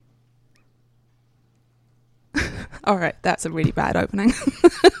All right, that's a really bad opening.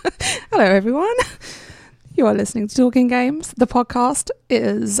 Hello, everyone. You are listening to Talking Games. The podcast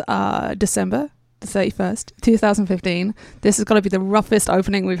is December the 31st, 2015. This is going to be the roughest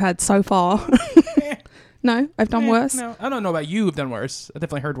opening we've had so far. No, I've done worse. No, I don't know about you. Have done worse. I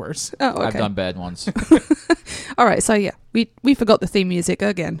definitely heard worse. Oh, okay. I've done bad ones. All right, so yeah, we forgot the theme music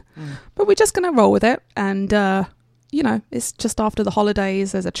again, but we're just going to roll with it. And, you know, it's just after the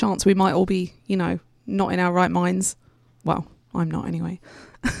holidays. There's a chance we might all be, you know, not in our right minds. Well, I'm not anyway.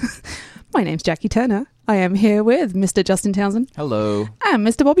 My name's Jackie Turner. I am here with Mr. Justin Townsend. Hello. And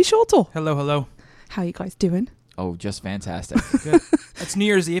Mr. Bobby Shortle. Hello, hello. How you guys doing? Oh, just fantastic. Good. It's New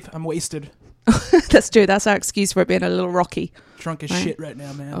Year's Eve. I'm wasted. That's true. That's our excuse for it being a little rocky. Drunk as Right. shit right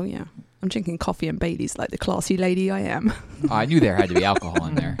now, man. Oh, yeah. I'm drinking coffee and Baileys like the classy lady I am. Oh, I knew there had to be alcohol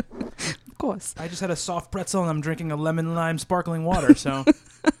in there. Of course. I just had a soft pretzel and I'm drinking a lemon lime sparkling water, so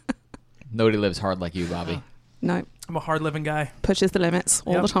Nobody lives hard like you, Bobby. No, I'm a hard living guy. pushes the limits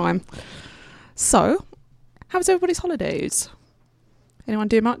all Yep. the time. So, how was everybody's holidays? Anyone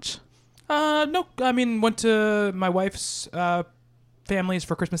do much? No, I mean, went to my wife's families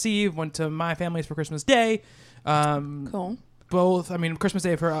for Christmas Eve, went to my family's for Christmas Day. Cool. Both, I mean, Christmas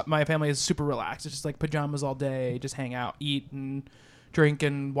Day for my family is super relaxed. It's just like pajamas all day, just hang out, eat, and drink,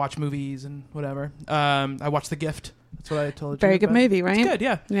 and watch movies and whatever. I watched The Gift. That's what I told you. Very good but movie, right? It's good,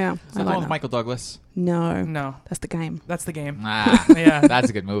 yeah. Yeah, Is I that the like one with that. Michael Douglas? No, No, that's the game. that's the game. Ah, Yeah. that's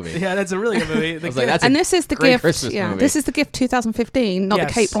a good movie. Yeah, that's a really good movie. I was like, that's And a this is the great gift. Christmas Yeah, movie. this is the gift 2015, not Yes.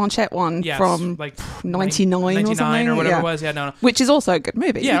 the Kate Blanchett one yes, from like 99 or something. or whatever Yeah. it was. Yeah, no. Which is also a good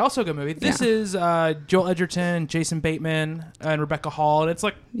movie. Yeah, also a good movie. This is Joel Edgerton, Jason Bateman, and Rebecca Hall, and it's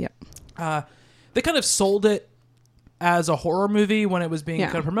like Yep. they kind of sold it as a horror movie when it was being Yeah.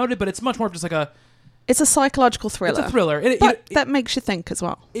 kind of promoted, but it's much more of just like It's a psychological thriller. it's a thriller. But that makes you think as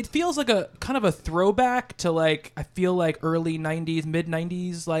well. It feels like a kind of a throwback to like I feel like early 90s, mid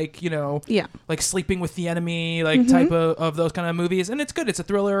 90s, like, you know, Yeah. like Sleeping with the Enemy, like type of those kind of movies. And it's good. It's a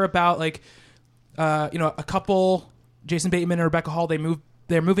thriller about like you know, a couple, Jason Bateman and Rebecca Hall,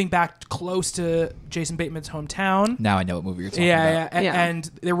 they're moving back close to Jason Bateman's hometown. Now I know what movie you're talking Yeah, about. Yeah. and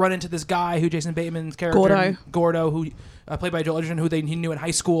they run into this guy who Jason Bateman's character Gordo, who played by Joel Edgerton, who he knew in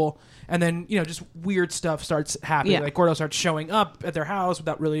high school, and then you know just weird stuff starts happening. Yeah. Like Gordo starts showing up at their house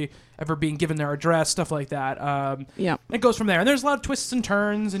without really ever being given their address, stuff like that. Yeah. It goes from there, and there's a lot of twists and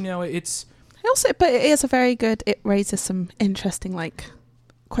turns, and you know it's But it is a very good. It raises some interesting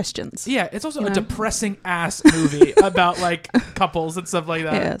questions. it's also You a know? depressing ass movie about like couples and stuff like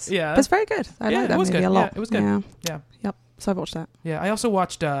that. It is. Yeah, But it's very good. I Yeah, like it that was movie good. a lot. Yeah, it was good. Yeah. yeah, Yep. So I watched that. yeah. I also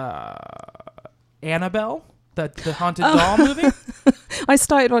watched Annabelle, the haunted doll movie. I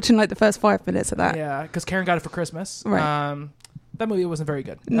started watching the first 5 minutes of that. Yeah, because Karen got it for Christmas. Right. That movie wasn't very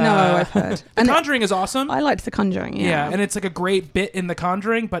good. No, I've heard. The And Conjuring is awesome. I liked The Conjuring. yeah, and it's like a great bit in The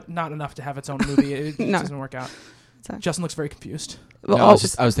Conjuring, but not enough to have its own movie. It No. doesn't work out. So- Justin looks very confused. No, Well,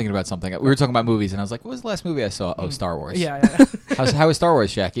 I was thinking about something. We were talking about movies, and I was like, what was the last movie I saw? Oh, Star Wars. Yeah. How was Star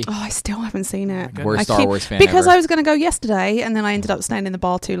Wars, Jackie? I still haven't seen it. goodness. Worst I Star Wars fan because ever. I was going to go yesterday, and then I ended up staying in the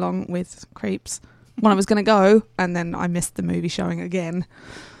bar too long with creeps when I was going to go, and then I missed the movie showing again.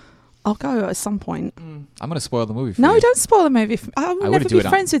 I'll go at some point. I'm going to spoil the movie for No, you. don't spoil the movie. I will I never wouldn't do be it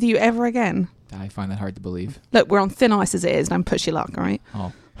on- friends with you ever again. I find that hard to believe. Look, we're on thin ice as it is. Don't push your luck, all right?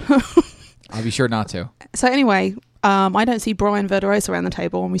 Oh. I'll be sure not to. So anyway, I don't see Brian Verderosa around the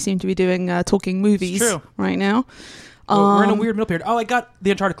table, and we seem to be doing talking movies true. right now. We're in a weird middle period. Oh, I got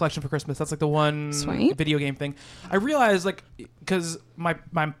the Uncharted collection for Christmas. That's like the one Sweet. video game thing. I realized because my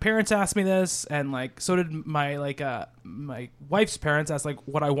parents asked me this, and like so did my my wife's parents asked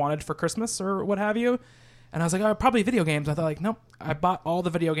what I wanted for Christmas or what have you. And I was like, oh, probably video games. I thought nope. I bought all the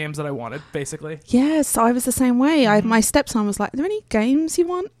video games that I wanted, basically. Yes, I was the same way. My stepson was like, "Are there any games you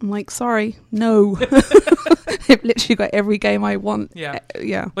want?" I'm like, "Sorry, no." I've literally got every game I want. Yeah.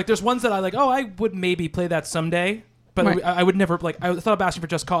 Yeah. Like there's ones that I like. Oh, I would maybe play that someday, but Right. I would never I thought of asking for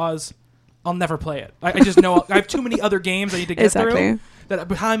Just Cause. I'll never play it. I just know I have too many other games I need to get Exactly. through. That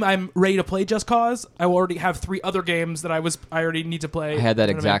by the time I'm ready to play Just Cause, I will already have 3 other games that I already need to play. I had that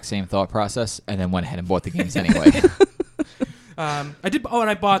You know what I mean? exact same thought process, and then went ahead and bought the games anyway. I did. Oh, and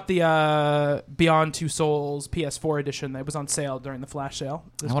I bought the Beyond Two Souls PS4 edition. That was on sale during the flash sale.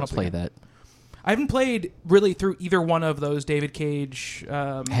 I want to play that. I haven't played really through either one of those David Cage.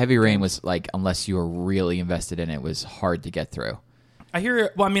 Heavy Rain was unless you were really invested in it, was hard to get through. I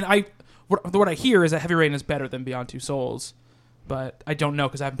hear. Well, I mean, what I hear is that Heavy Rain is better than Beyond Two Souls, but I don't know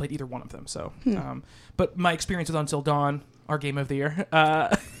because I haven't played either one of them. So, but my experience with Until Dawn, our game of the year,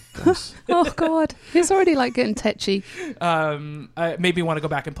 Oh God, he's already getting tetchy. made me want to go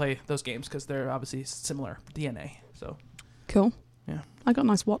back and play those games because they're obviously similar DNA. So Cool. yeah, I got a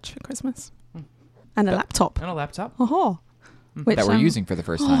nice watch for Christmas. Hmm. And a That- laptop. and a laptop. Oh, which, that we're using for the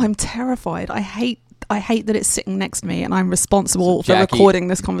first Oh, time. I'm terrified. I hate that it's sitting next to me and I'm responsible So for Jackie- recording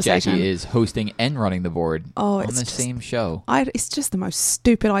this conversation. Jackie is hosting and running the board Oh, on it's the just- same show. It's just the most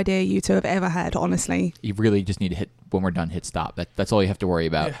stupid idea you two have ever had, honestly. You really just need to when we're done, hit stop. That's all you have to worry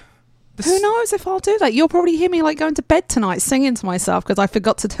about. Yeah. This- Who knows if I'll do that? You'll probably hear me like going to bed tonight singing to myself because I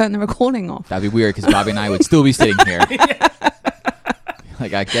forgot to turn the recording off. That'd be weird because Bobby and I would still be sitting here.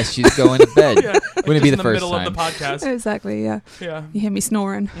 Like, I guess she's going to bed. Yeah, Wouldn't it be just the in the first middle time? of the podcast. Exactly, yeah. Yeah. You hear me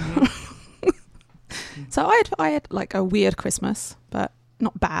snoring. So I had like a weird Christmas, but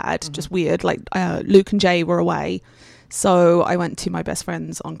not bad, just weird. Like Luke and Jay were away. So I went to my best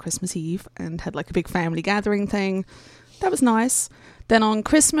friend's on Christmas Eve and had like a big family gathering thing. That was nice. Then on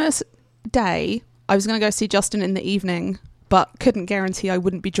Christmas Day, I was going to go see Justin in the evening, but couldn't guarantee I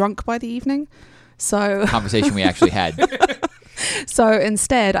wouldn't be drunk by the evening. So Conversation we actually had. so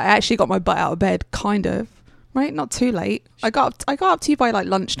instead, I actually got my butt out of bed, kind of. Right, not too late. I got up to you by like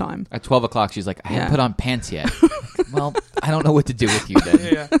lunchtime. At 12 o'clock, she's like, I haven't Yeah. put on pants yet. Well, I don't know what to do with you then.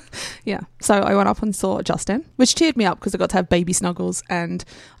 Yeah. Yeah, so I went up and saw Justin, which cheered me up because I got to have baby snuggles, and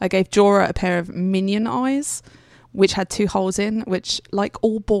I gave Jorah a pair of minion eyes, which had 2 holes in, which, like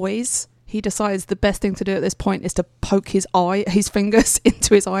all boys, he decides the best thing to do at this point is to poke his fingers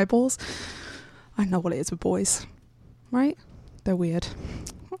into his eyeballs. I know what it is with boys, right? They're weird.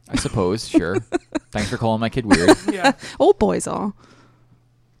 I suppose, sure. Thanks for calling my kid weird. Yeah. All boys are.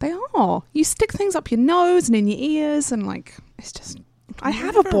 They are. You stick things up your nose and in your ears, and like, it's just... I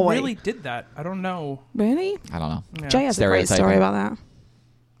have a never boy. really did that. I don't know. Really? I don't know. Yeah. Jay has a great story Stereotyping. about that.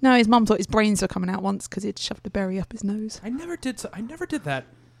 No, his mum thought his brains were coming out once because he'd shoved a berry up his nose. I never did that.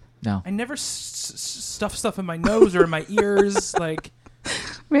 No. I never stuffed stuff in my nose or in my ears. Like,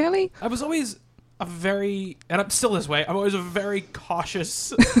 Really? I was always a very, and I'm still this way. I'm always a very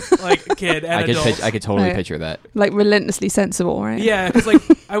cautious, like, kid and adult. I could totally Right. picture that. Like relentlessly sensible, right? Yeah, because like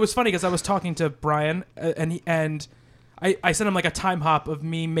I was funny because I was talking to Brian and I sent him like a time hop of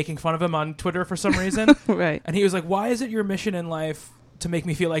me making fun of him on Twitter for some reason, Right. and he was like, "Why is it your mission in life to make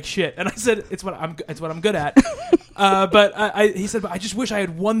me feel like shit?" And I said, "It's what I'm good at." But he said, "But I just wish I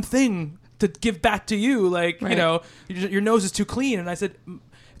had one thing to give back to you. Like, Right. you know, your nose is too clean." And I said,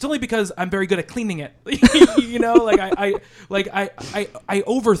 "It's only because I'm very good at cleaning it." You know, like I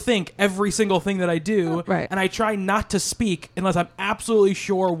overthink every single thing that I do, Right. and I try not to speak unless I'm absolutely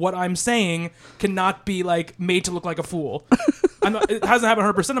sure what I'm saying cannot be like made to look like a fool. It hasn't happened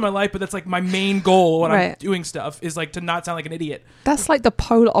 100% of my life, but that's like my main goal when I'm Right. doing stuff is like to not sound like an idiot. That's like the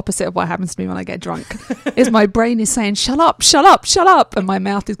polar opposite of what happens to me when I get drunk. Is my brain is saying, shut up, shut up, shut up. And my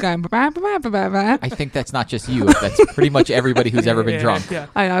mouth is going, bah, bah, bah, bah, bah, bah. I think that's not just you. That's pretty much everybody who's ever been Yeah, drunk. Yeah.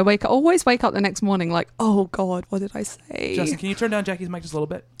 I always wake up the next morning like, oh God, what did I say? Justin, can you turn down Jackie's mic just a little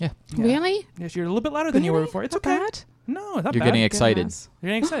bit? Yeah. Yeah. Really? Yes, you're a little bit louder than you were Really? before. It's Not okay. bad? No, it's not You're bad. getting excited. Goodness. You're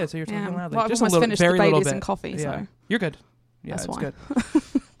getting excited, so you're talking Yeah. loudly. Well, I've just almost a little, finished very the little babies bit. and coffee, Yeah. so You're good. Yeah, That's it's why.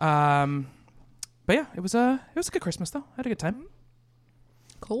 good. But yeah, it was a good Christmas though. I had a good time.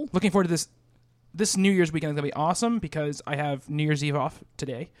 Cool. Looking forward to this. This New Year's weekend is gonna be awesome because I have New Year's Eve off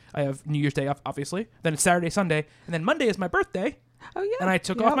today. I have New Year's Day off, obviously. Then it's Saturday, Sunday, and then Monday is my birthday, Oh yeah. and I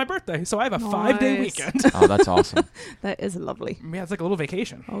took Yep. off my birthday, so I have a 5-day Nice. weekend. Oh, that's awesome. That is lovely. Yeah, it's like a little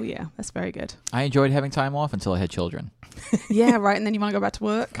vacation. Oh yeah, that's very good. I enjoyed having time off until I had children. Yeah, right. And then you want to go back to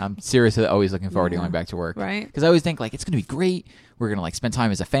work, I'm seriously always looking forward to Yeah. going back to work. right? Because I always think, like, it's going to be great. We're going to, like, spend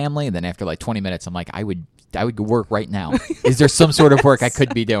time as a family. And then after, like, 20 minutes, I'm like, I would go work right now. Is there some sort of work I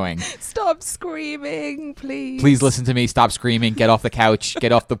could be doing? Stop screaming, please. Please listen to me. Stop screaming. Get off the couch.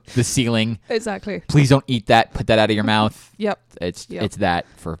 Get off the ceiling. Exactly. Please don't eat that. Put that out of your mouth. Yep. It's Yep. that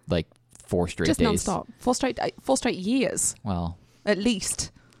for, like, 4 straight Just days. non-stop. 4 straight years, Well, at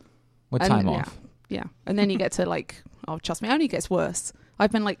least. what And time then, off? Yeah. And then you get to like, oh, trust me, it only gets worse.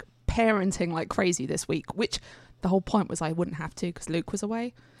 I've been like parenting like crazy this week, which the whole point was I wouldn't have to because Luke was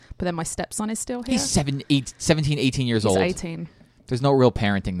away. But then my stepson is still here. He's 17, 18 years He's old. 18. There's no real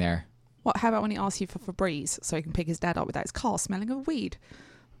parenting there. What? How about when he asks you for Febreze so he can pick his dad up without his car smelling of weed?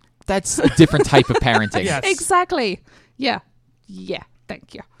 That's a different type of parenting. Yes. Exactly. Yeah. Yeah.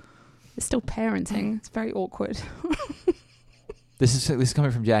 Thank you. It's still parenting. It's very awkward. This is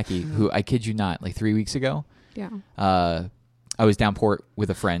coming from Jackie, who, I kid you not, like 3 weeks ago, Yeah. I was down port with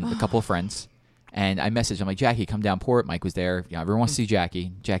a couple of friends, and I messaged. I'm like, Jackie, come down port. Mike was there. You know, everyone wants to see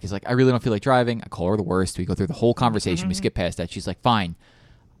Jackie. Jackie's like, I really don't feel like driving. I call her the worst. We go through the whole conversation. We skip past that. She's like, fine.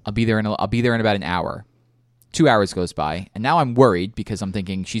 I'll be there in about an hour. 2 hours goes by, and now I'm worried because I'm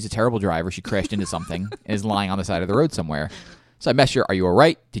thinking she's a terrible driver. She crashed into something and is lying on the side of the road somewhere. So I messaged her, are you all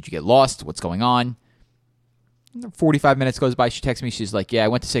right? Did you get lost? What's going on? 45 minutes goes by. She texts me. She's like, "Yeah, I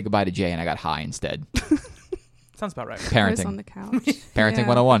went to say goodbye to Jay and I got high instead." Sounds about right. I was on Parenting. the couch. Parenting Yeah.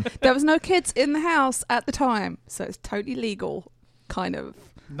 101. There was no kids in the house at the time, so it's totally legal, kind of.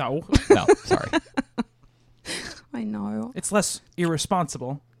 No, No, sorry. I know. it's less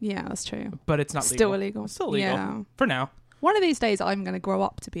irresponsible, Yeah, that's true. but it's not Still legal. illegal. It's still legal Yeah. for now. One of these days, I'm going to grow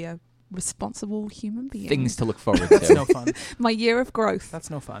up to be a responsible human being. Things to look forward That's to. no fun. My year of growth. That's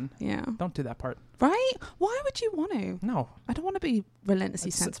no fun. Yeah. Don't do that part. Right? Why would you want to? No. I don't want to be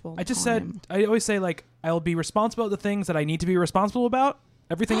relentlessly That's- sensible. all I the just time. said, I always say, like, I'll be responsible at the things that I need to be responsible about.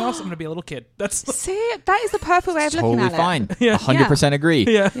 Everything else, I'm going to be a little kid. That's, See, that is the perfect way of looking Totally at fine. Yeah. 100% agree.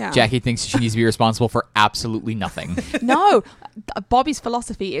 yeah. it. Yeah. Jackie thinks she needs to be responsible for absolutely nothing. No, Bobby's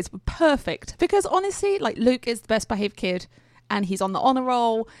philosophy is perfect because honestly, like Luke is the best behaved kid and he's on the honor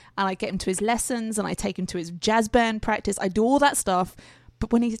roll and I get him to his lessons and I take him to his jazz band practice. I do all that stuff.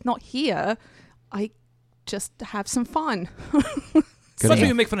 But when he's not here, I just have some fun. Good Some on you.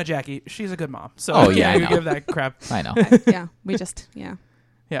 people make fun of Jackie. She's a good mom. So Oh, yeah, I you know. give that crap. I know. Yeah, we just, yeah.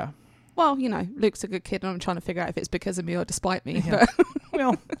 Yeah. Well, you know, Luke's a good kid and I'm trying to figure out if it's because of me or despite me. Yeah.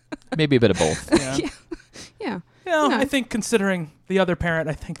 Well, Maybe a bit of both. yeah. Yeah. But yeah, Yeah, You know. I think considering the other parent,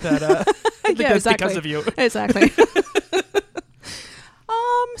 I think that I think Yeah, that's exactly. because of you. Exactly.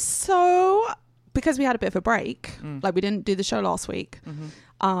 So because we had a bit of a break, like we didn't do the show last week,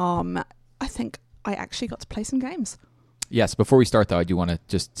 I think I actually got to play some games. Yes, before we start, though, I do want to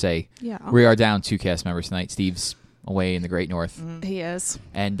just say Yeah. we are down 2 cast members tonight. Steve's away in the Great North. He is.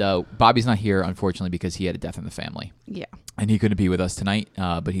 And Bobby's not here, unfortunately, because he had a death in the family. Yeah. And he couldn't be with us tonight,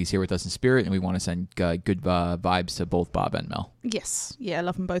 but he's here with us in spirit, and we want to send good vibes to both Bob and Mel. Yes. Yeah, I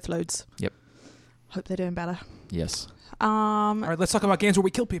love them both loads. Yep. Hope they're doing better. Yes. All right, let's talk about games where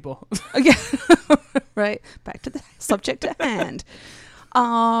we kill people. Yeah. Right. Back to the subject at hand.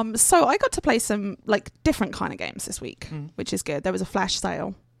 So I got to play some like different kind of games this week, which is good. There was a flash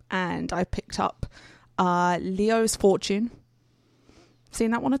sale and I picked up Leo's Fortune.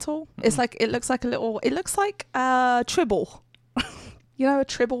 Seen that one at all? It's like it looks like Tribble. You know, a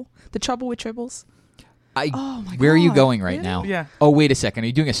Tribble? The Trouble with Tribbles? Oh my god. Where are you going right Really? now? Yeah. Oh, wait a second. Are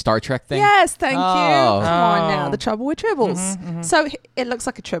you doing a Star Trek thing? Yes, thank you. Oh. Come on now. Oh. The Trouble with Tribbles. So it looks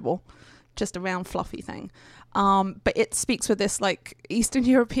like a Tribble, just a round fluffy thing. But it speaks with this like Eastern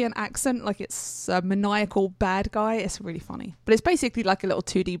European accent, like it's a maniacal bad guy. It's really funny. But it's basically like a little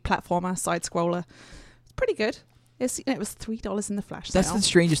 2D platformer, side scroller. It's pretty good. It was $3 in the flash That's sale. the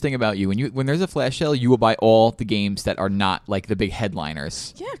strangest thing about you. When there's a flash sale, you will buy all the games that are not like the big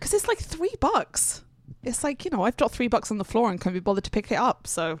headliners. Yeah, because it's like $3. It's like, you know, I've dropped $3 on the floor and can't be bothered to pick it up.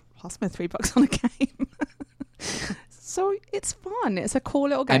 So I'll spend $3 on a game. So it's fun. It's a cool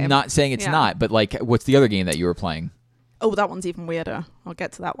little game. I'm not saying it's Yeah. not, but like, what's the other game that you were playing? Oh, that one's even weirder. I'll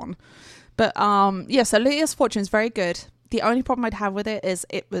get to that one. But yeah, so Leo's Fortune is very good. The only problem I'd have with it is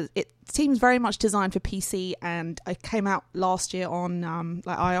it seems very much designed for PC and it came out last year on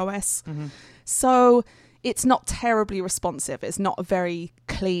like iOS. So it's not terribly responsive. It's not a very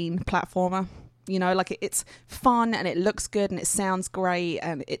clean platformer. You know, like it's fun and it looks good and it sounds great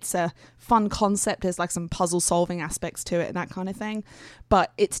and it's a fun concept. There's like some puzzle solving aspects to it and that kind of thing.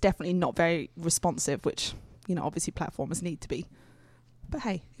 But it's definitely not very responsive, which, you know, obviously platformers need to be. But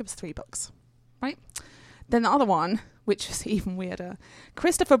hey, it was $3, right? Then the other one, which is even weirder,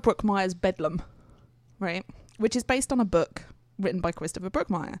 Christopher Brookmeyer's Bedlam, right? Which is based on a book written by Christopher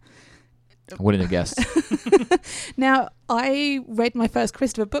Brookmeyer. I wouldn't have guessed. Now, I read my first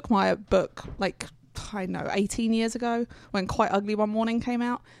Christopher Brookmeyer book, like, I don't know, 18 years ago, when Quite Ugly One Morning came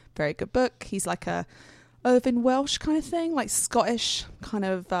out. Very good book. He's like a Irvin Welsh kind of thing, like Scottish kind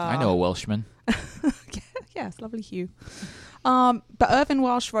of... I know a Welshman. Yeah, it's lovely hue. But Irvin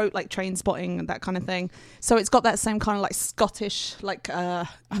Welsh wrote like Train Spotting and that kind of thing. So it's got that same kind of like Scottish, like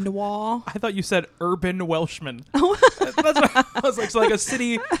noir. I thought you said urban Welshman. That's what I was like, so like a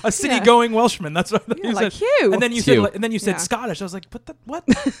city going Welshman. That's what I thought Yeah, you like said. Hugh. And then you Hugh. said Yeah. Scottish. I was like, what?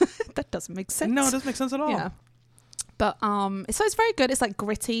 That doesn't make sense. No, it doesn't make sense at all. Yeah. But so it's very good. It's like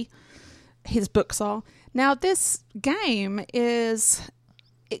gritty. His books are. Now this game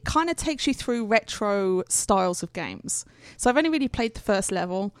it kind of takes you through retro styles of games. So I've only really played the first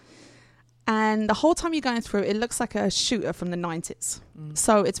level, and the whole time you're going through, it looks like a shooter from the 90s.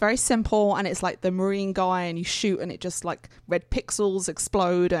 So it's very simple, and it's like the Marine guy, and you shoot, and it just like red pixels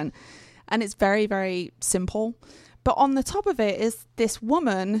explode, and it's very, very simple. But on the top of it is this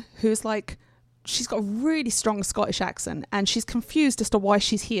woman who's like, she's got a really strong Scottish accent, and she's confused as to why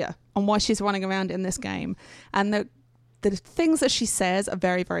she's here and why she's running around in this game. And the things that she says are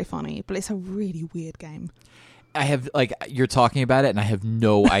very, very funny, but it's a really weird game. I have, like, you're talking about it, and I have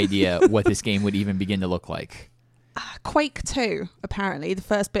no idea what this game would even begin to look like. Quake 2, apparently. The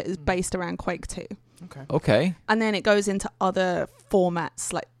first bit is based around Quake 2. Okay. Okay. And then it goes into other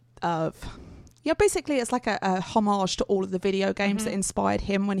formats basically it's like a homage to all of the video games that inspired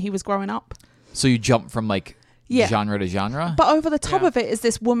him when he was growing up. So you jump from like Yeah. genre to genre? But over the top Yeah. of it is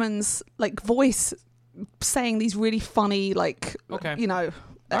this woman's like voice saying these really funny Okay. you know.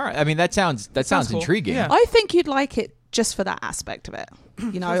 All right. I mean, that sounds cool. intriguing. Yeah. I think you'd like it just for that aspect of it.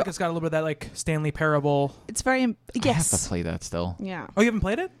 You know, Feels like it's got a little bit of that like Stanley Parable. it's very I have yes. to play that still. Yeah. Oh, you haven't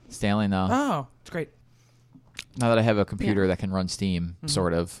played it? Stanley, no. Oh, it's great. Now that I have a computer Yeah. that can run Steam,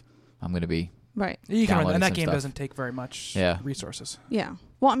 sort of, I'm going to be... Right. You can run that, and Downloading that some game stuff. doesn't take very much Yeah. resources. Yeah.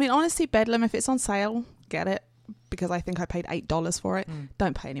 Well, I mean, honestly, Bedlam, if it's on sale, get it. Because I think I paid $8 for it.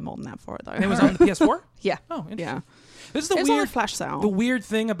 Don't pay any more than that for it, though. And it was on the PS4? Yeah. Oh, interesting. Yeah. This is the It was on a weird flash sale. the weird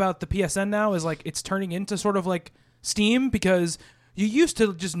thing about the PSN now is like it's turning into sort of like Steam because you used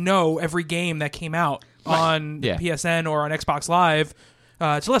to just know every game that came out on Yeah. PSN or on Xbox Live. To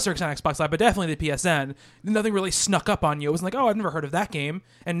a lesser extent Xbox Live, but definitely the PSN. Nothing really snuck up on you. It was like, oh, I've never heard of that game.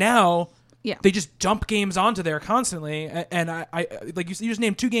 And now Yeah. they just dump games onto there constantly. And I like you just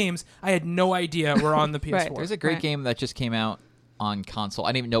named 2 games I had no idea were on the PS4. Right. There's a great Right. game that just came out on console. I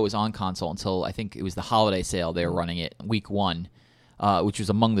didn't even know it was on console until I think it was the holiday sale. They were running it week 1, which was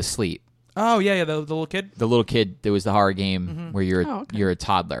Among the Sleep. Oh, yeah, the little kid. The little kid, there was the horror game where you're Oh, okay. you're a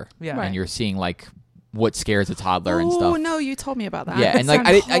toddler. Yeah. And Right. you're seeing like what scares a toddler and Oh, stuff. no, you told me about that. Yeah, It and like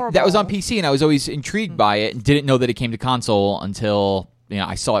sounded that was on horrible. PC, and I was always intrigued by it, and didn't know that it came to console until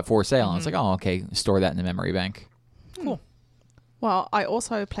I saw it for sale, and I was like, oh, okay, store that in the memory bank. Cool. Well, I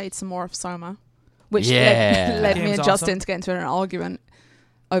also played some more of Soma, which Yeah. led me Game's and Justin awesome. to get into an argument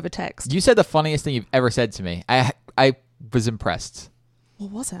over text. You said the funniest thing you've ever said to me. I was impressed.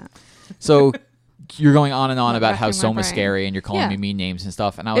 What was it? So you're going on and on Like about how racking my Soma's brain. scary, and you're calling Yeah. me mean names and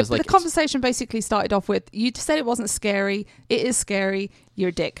stuff, and I was like, The conversation basically started off with, you said it wasn't scary. It is scary. You're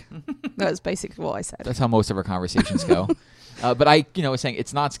a dick. That was basically what I said. that's how most of our conversations go. But I, was saying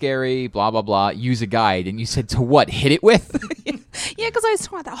it's not scary, blah blah blah. Use a guide, and you said to what? Hit it with? Yeah, because I was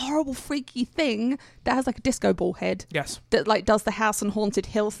talking about that horrible, freaky thing that has like a disco ball head Yes. that like does the House on Haunted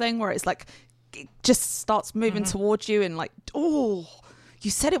Hill thing where it's like it just starts moving towards you and like, oh, you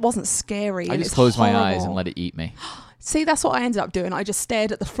said it wasn't scary. I and just it's closed my eyes horrible. and let it eat me. See, that's what I ended up doing. I just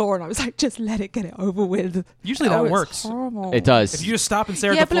stared at the floor and I was like, just let it get it over with. Usually that it's works. horrible. It does. If you just stop and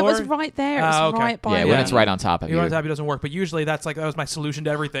stare Yeah, at the but it floor. was right there. It was Ah, okay. right by Yeah, me. when it's right on top of You you. know, it doesn't work, but usually that was my solution to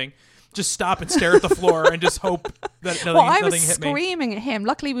everything. Just stop and stare at the floor and just hope that nothing, Well, I was nothing hit me. screaming at him.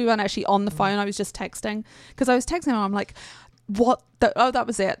 Luckily, we weren't actually on the phone. I was just texting because I was texting him. I'm like, what the, oh, that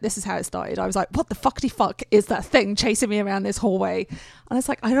was it. This is how it started. I was like, what the fuckity fuck is that thing chasing me around this hallway? And it's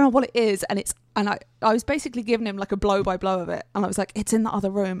like, I don't know what it is. And I was basically giving him like a blow by blow of it. And I was like, it's in the other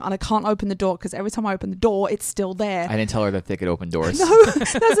room and I can't open the door because every time I open the door, it's still there. I didn't tell her that they could open doors. No,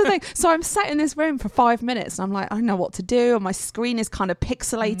 that's the thing. So I'm sat in this room for 5 minutes and I'm like, I don't know what to do. And my screen is kind of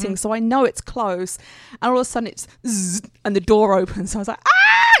pixelating. So I know it's close. And all of a sudden it's zzz, and the door opens. So I was like,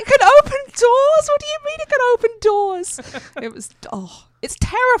 it can open doors. What do you mean it can open doors? It was, it's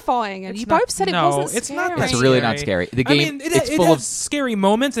terrifying. And It's you not- both said it no, wasn't it's scary. not that It's really not scary. The game, I mean, it's it full has of... scary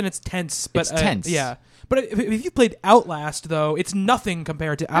moments and it's tense. But It's tense. Yeah. But if you played Outlast, though, it's nothing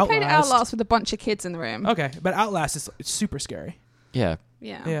compared to I Outlast. played Outlast with a bunch of kids in the room. Okay, but Outlast is it's super scary. Yeah.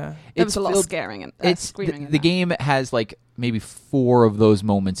 Yeah. Yeah. There It's was a lot of filled- scaring and It's screaming. in the that. game has like maybe 4 of those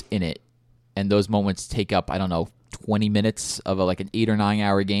moments in it, and those moments take up, I don't know, 20 minutes of like an 8 or 9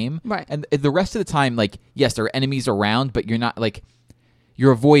 hour game. Right. And the rest of the time, like, yes, there are enemies around, but you're not like...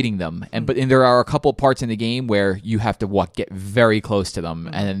 You're avoiding them, and there are a couple parts in the game where you have to get very close to them,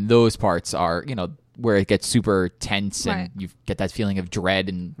 and those parts are where it gets super tense, and Right. you get that feeling of dread,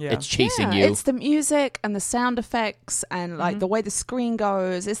 and Yeah. it's chasing Yeah, you. It's the music and the sound effects and like the way the screen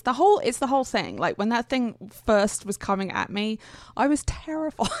goes. It's the whole thing. Like when that thing first was coming at me, I was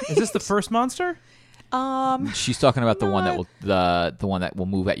terrified. Is this the first monster? She's talking about the one that No. will the one that will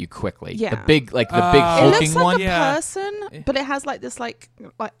move at you quickly. Yeah. The big big It hulking looks like one. a Yeah. person, but it has like this like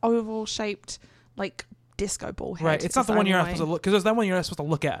oval shaped like disco ball head. Right. It's not the one you're not only supposed to look because there's that one you're not supposed to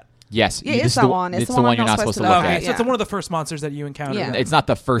look at. Yes, Yeah, this it's is that one. It's the one you're not supposed to look Okay, at. so it's one of the first monsters that you encounter. Yeah. It's not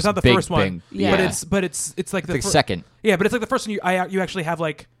the first. It's not the big first one. thing. Yeah. But it's like the the fir- second. Yeah, but it's like the first one you actually have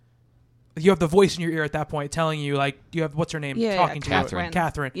like you have the voice in your ear at that point telling you like you have what's her name Yeah, talking to Catherine. you,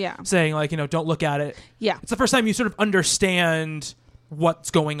 Catherine, Yeah. saying like don't look at it. Yeah. It's the first time you sort of understand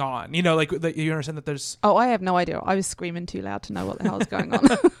what's going on. You know, like you understand that there's Oh, I have no idea. I was screaming too loud to know what the hell is going on.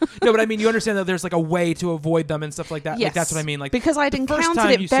 no, but I mean, you understand that there's like a way to avoid them and stuff like that. Yes. Like that's what I mean. Like because I'd the first encountered time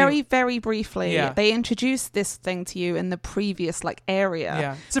you it see very, very briefly. Yeah. They introduced this thing to you in the previous like area.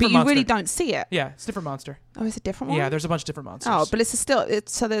 Yeah, it's but a different you monster. really don't see it. Yeah, it's a different monster. Oh, it's a different one. Yeah, there's a bunch of different monsters. Oh, but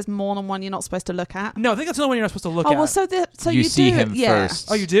so there's more than one you're not supposed to look at. no, I think that's the only one you're not supposed to look Oh at. well, so you see do, him yeah.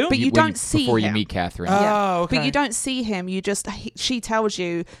 first. Oh, you do? But you when don't see before him. you meet Catherine. Oh, okay. But you don't see him. You just she tells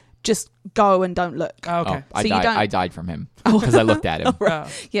you just go and don't look. Oh, okay. I So you died. don't- I died from him because I looked at him. Oh,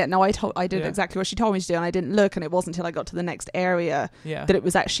 Yeah, no, I did Yeah. exactly what she told me to do, and I didn't look, and it wasn't until I got to the next area yeah. that it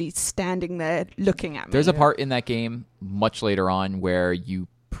was actually standing there looking at me. There's a Yeah. part in that game much later on where you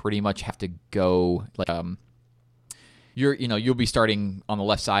pretty much have to go like you'll be starting on the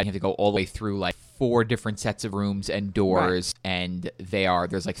left side. You have to go all the way through like 4 different sets of rooms and doors, and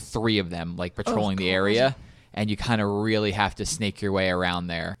there's like 3 of them like patrolling the God. area, and you kind of really have to snake your way around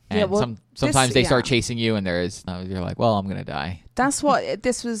there. And Yeah, well, sometimes they start yeah. chasing you, and you're like, well, I'm gonna die. That's what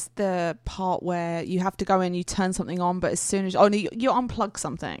this was the part where you have to go in, you turn something on, but as soon as you unplug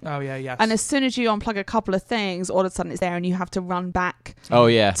something, Oh yeah, yes. and as soon as you unplug a couple of things, all of a sudden it's there, and you have to run back Oh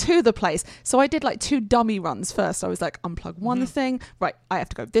yeah. to the place. So I did like 2 dummy runs first. I was like, unplug one thing, right? I have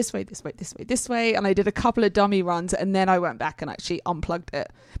to go this way, this way, this way, this way, and I did a couple of dummy runs, and then I went back and actually unplugged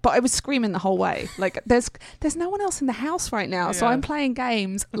it. But I was screaming the whole way, like there's no one else in the house right now, so Yeah. I'm playing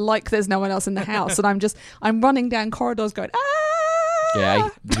games like there's no one else in the house, and I'm running down corridors going Yeah,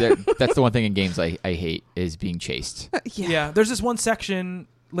 that's the one thing in games I hate is being chased. yeah. There's this one section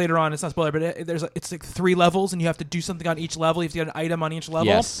later on. It's not spoiler, but it's like 3 levels, and you have to do something on each level. You have to get an item on each level.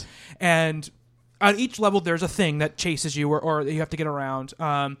 Yes. And on each level, there's a thing that chases you, or you have to get around.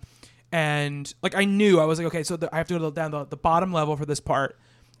 And like I knew, I was like, okay, so I have to go down the bottom level for this part.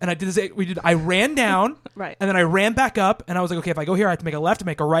 And I did this. I ran down, Right. and then I ran back up, and I was like, okay, if I go here, I have to make a left,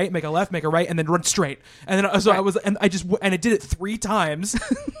 make a right, make a left, make a right, and then run straight. And then so I Right. was, and I did it 3 times,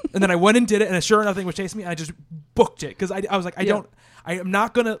 and then I went and did it, and sure enough, thing was chasing me, and I just booked it because I was like, I am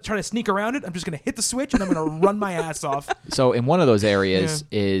not gonna try to sneak around it. I'm just gonna hit the switch, and I'm gonna run my ass off. So in one of those areas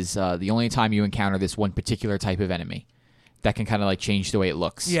is the only time you encounter this one particular type of enemy that can kind of like change the way it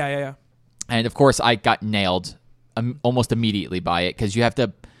looks. Yeah. And of course, I got nailed almost immediately by it because you have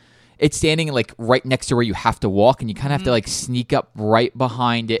to. It's standing like right next to where you have to walk, and you kind of have to like sneak up right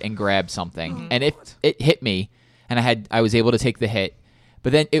behind it and grab something. And it hit me, and I was able to take the hit,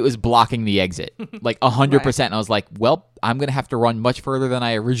 but then it was blocking the exit like 100%. And I was like, well, I'm gonna have to run much further than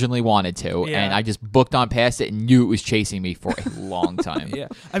I originally wanted to, Yeah. and I just booked on past it and knew it was chasing me for a long time. Yeah,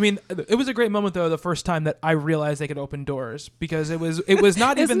 I mean, it was a great moment though. The first time that I realized they could open doors, because it was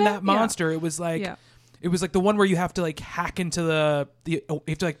not even Isn't it? that monster. It was like. Yeah. It was like the one where you have to like hack into you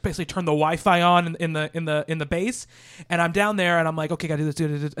have to like basically turn the Wi-Fi on in the base, and I'm down there and I'm like, okay, gotta do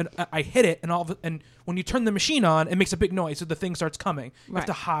this, and I hit it, and when you turn the machine on, it makes a big noise, so the thing starts coming. You have Right.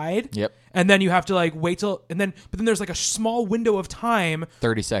 to hide. Yep. And then you have to like wait but then there's like a small window of time,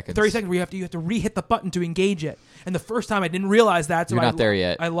 30 seconds. 30 seconds, where you have to re-hit the button to engage it. And the first time I didn't realize that, so You're not there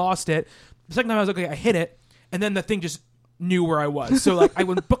yet. I lost it. The second time I was okay, I hit it, and then the thing just knew where I was. So like I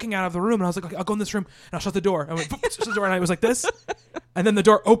went booking out of the room, and I was like, okay, I'll go in this room, and I'll shut the door. I went shut the door, and I was like this, and then the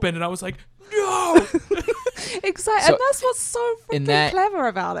door opened, and I was like, no. Exactly, So and that's what's so in freaking that- clever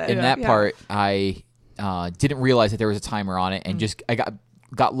about it. In that Yeah. part, I didn't realize that there was a timer on it, and just I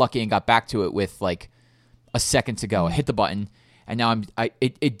got lucky and got back to it with like a second to go. I hit the button, and now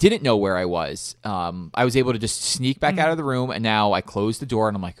it didn't know where I was. I was able to just sneak back out of the room, and now I closed the door,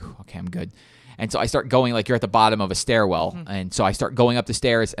 and I'm like, okay, I'm good. And so I start going, like you're at the bottom of a stairwell, and so I start going up the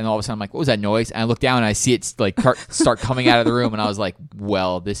stairs, and all of a sudden I'm like, what was that noise? And I look down, and I see it like start coming out of the room, and I was like,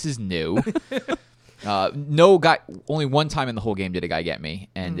 well, this is new. No guy. Only one time in the whole game did a guy get me,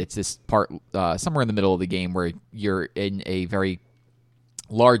 and it's this part somewhere in the middle of the game where you're in a very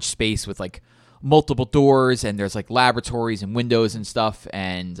large space with like multiple doors, and there's like laboratories and windows and stuff.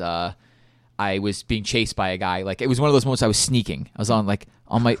 And I was being chased by a guy. Like it was one of those moments I was sneaking. I was on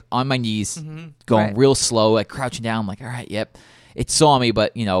my knees, going Right. real slow, like crouching down. I'm like, all right, yep. It saw me,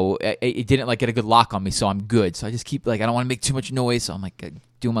 but it didn't like get a good lock on me, so I'm good. So I just keep like I don't want to make too much noise, so I'm like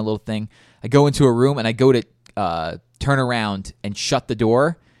doing my little thing. I go into a room and I go to turn around and shut the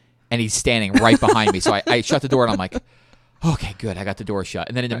door, and he's standing right behind me. So I shut the door and I'm like, okay, good, I got the door shut,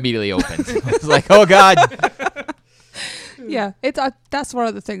 and then it immediately opened. I was like, oh god. Yeah, that's one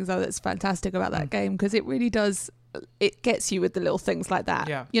of the things though that's fantastic about that game, because it really does. It gets you with the little things like that.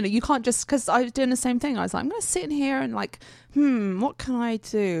 Yeah. You know, you can't just, because I was doing the same thing. I was like, I'm going to sit in here and like, what can I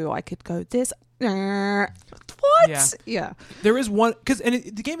do? I could go this. What? Yeah. There is one, because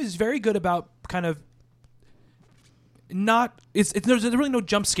the game is very good about kind of there's really no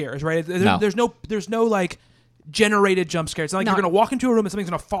jump scares, right? No. There's no like generated jump scares. It's not like No. you're gonna walk into a room and something's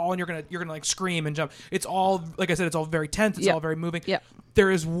gonna fall and you're gonna like scream and jump. It's all, like I said, it's all very tense. It's Yep. all very moving. Yep. There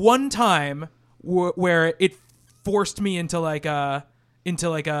is one time where it forced me into like a and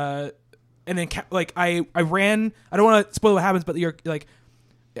then like I ran. I don't want to spoil what happens, but you're like,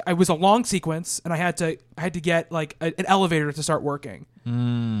 I was a long sequence and I had to get like an elevator to start working.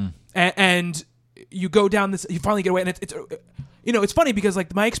 And you go down this, you finally get away, and it's you know, it's funny because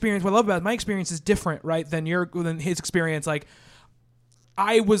like my experience, what I love about it, my experience is different, right, than his experience. Like,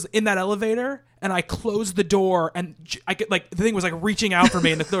 I was in that elevator and I closed the door and I get like, the thing was like reaching out for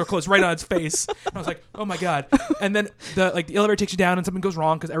me and the door closed right on its face. And I was like, oh my God. And then the elevator takes you down and something goes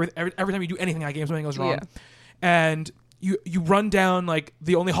wrong because every time you do anything in that game, something goes wrong. Yeah. And you run down like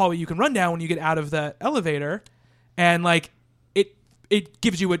the only hallway you can run down when you get out of the elevator, and like it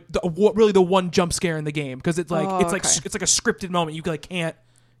gives you really the one jump scare in the game, because it's like it's like a scripted moment. You like can't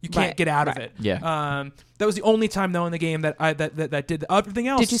get out of it. Yeah. That was the only time though in the game that I that did everything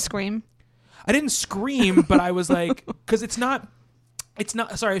else. Did you scream? I didn't scream, but I was like, because it's not.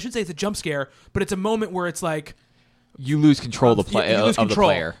 Sorry, I should say it's a jump scare, but it's a moment where it's like you lose control of the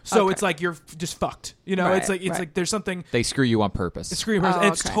player. So Okay. it's like you're just fucked. You know, Right, it's like there's something. They screw you on purpose. It's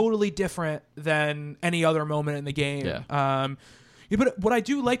okay. totally different than any other moment in the game. Yeah. But what I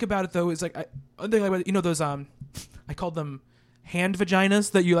do like about it though is like one thing like, you know, those I called them hand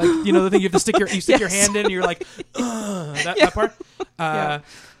vaginas that you like, you know, the thing you have to stick your your hand in and you're like that part.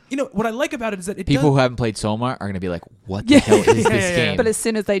 You know what I like about it is that People who haven't played Soma are going to be like, "What the hell is this game?" But as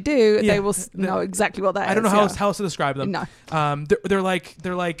soon as they do, Yeah. they will know exactly what that is. I don't know how else to describe them. No. They're like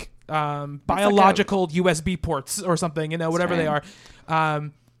biological USB ports or something, you know, whatever they are.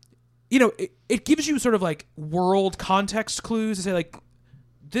 You know, it gives you sort of like world context clues to say like,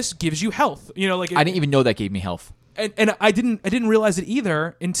 this gives you health. You know, like I didn't even know that gave me health. and I didn't realize it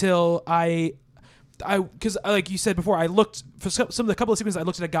either until because like you said before, I looked for a couple of sequences. I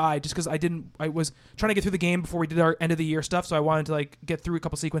looked at a guide just because I was trying to get through the game before we did our end of the year stuff, so I wanted to like get through a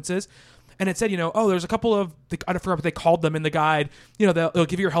couple sequences. And it said, you know, there's a couple of I forgot what they called them in the guide. You know, they'll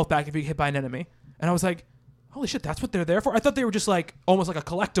give you your health back if you get hit by an enemy. And I was like, holy shit, that's what they're there for. I thought they were just like almost like a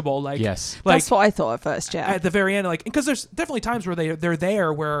collectible, like Yes. like That's what I thought at first. Yeah. at the very end, like, because there's definitely times where they're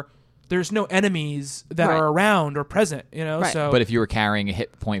there where there's no enemies that Right. are around or present, you know. Right. So But if you were carrying a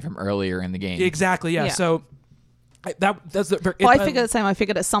hit point from earlier in the game, exactly, yeah. Yeah. So that's the very. Well, I figured the same. I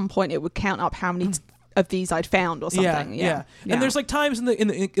figured at some point it would count up how many of these I'd found or something. Yeah. And there's like times in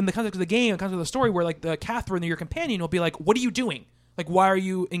the context of the game, in the context of the story, where like the Catherine, your companion, will be like, "What are you doing? Like, why are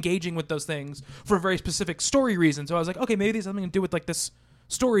you engaging with those things for a very specific story reason?" So I was like, okay, maybe there's something to do with like this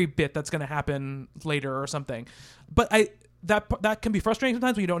story bit that's going to happen later or something. But that can be frustrating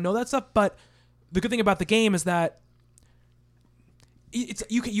sometimes when you don't know that stuff. But the good thing about the game is that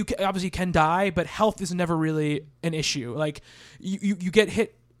you obviously can die, but health is never really an issue. Like you get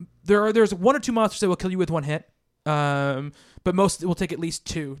hit. There's one or two monsters that will kill you with one hit. But most it will take at least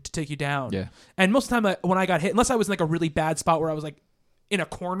two to take you down. Yeah. And most of the time when I got hit, unless I was in like a really bad spot where I was like in a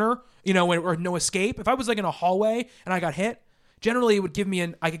corner, you know, or no escape. If I was like in a hallway and I got hit, generally it would give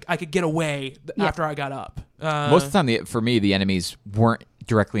me I could get away after I got up. Most of the time, for me, the enemies weren't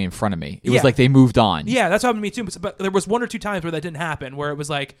directly in front of me. It was like they moved on. Yeah, that's happened to me too. But there was one or two times where that didn't happen, where it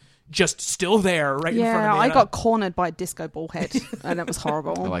was like just still there right in front of me. I got cornered by a disco ball head, and it was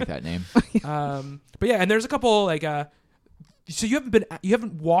horrible. I like that name. But yeah, and there's a couple like so you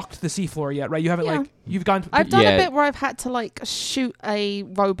haven't walked the seafloor yet, right? You haven't like you've gone. I've done a bit where I've had to like shoot a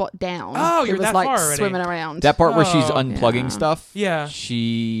robot down. Oh, you're it was that like far already. swimming around. That part where she's unplugging Yeah. stuff. Yeah.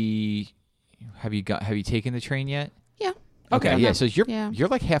 Have you taken the train yet? Yeah. Okay. Yeah. So you're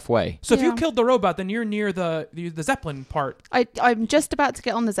like halfway. So if you Yeah. killed the robot, then you're near the Zeppelin part. I'm just about to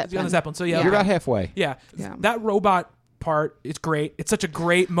get on the Zeppelin. On the Zeppelin. So yeah. You're about halfway. Yeah. Yeah. That robot part is great. It's such a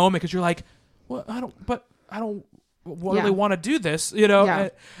great moment because you're like, well, I don't really want to do this, you know? Yeah.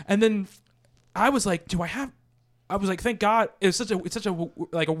 And then I was like, I was like, thank God. It's such a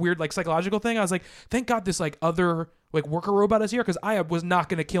like a weird like psychological thing. I was like, thank God this like other like worker robot is here, because I was not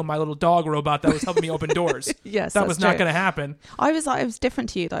going to kill my little dog robot that was helping me open doors. Yes, that that's was not true. going to happen. I was different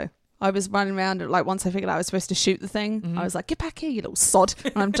to you though. I was running around like once I figured out I was supposed to shoot the thing. I was like, get back here, you little sod!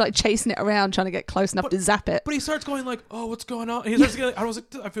 And I'm like chasing it around, trying to get close enough to zap it. But he starts going like, "Oh, what's going on?" And he starts getting, I was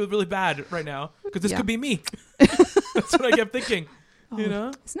like, "I feel really bad right now because this could be me." That's what I kept thinking. You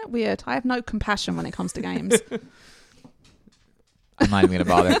know, Isn't it weird? I have no compassion when it comes to games. I'm not even gonna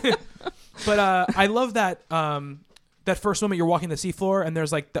bother. But I love that that first moment you're walking the seafloor and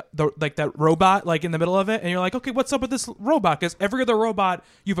there's like that robot like in the middle of it, and you're like, okay, what's up with this robot? Because every other robot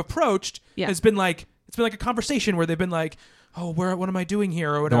you've approached has been like it's been like a conversation where they've been like, oh, what am I doing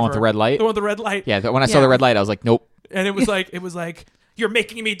here or whatever. The one with the red light? The one with the red light. Yeah, when I saw the red light, I was like, nope. And it was like, you're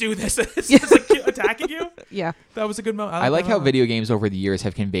making me do this. It's like attacking you. Yeah. That was a good moment. I like how video games over the years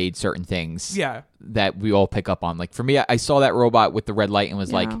have conveyed certain things that we all pick up on. Like for me, I saw that robot with the red light and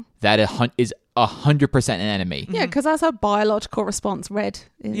was like, that is 100% an enemy. Yeah, because that's a biological response. Red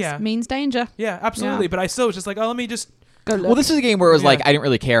means danger. Yeah, absolutely. Yeah. But I still was just like, oh, let me just Go look. Well, this is a game where it was like, I didn't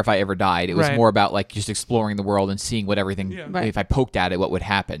really care if I ever died. It was Right. more about like just exploring the world and seeing what everything, Right. if I poked at it, what would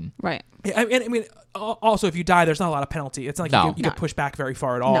happen. Right. I mean, also, if you die, there's not a lot of penalty. It's not like you get pushed back very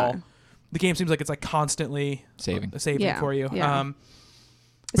far at all. No. The game seems like it's like constantly Saving Yeah. for you. Yeah.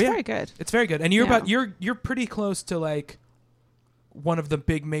 It's very good. It's very good, and you're pretty close to like one of the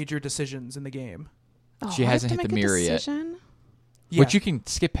big major decisions in the game. She I have hasn't to hit the make a mirror yet. decision? Which you can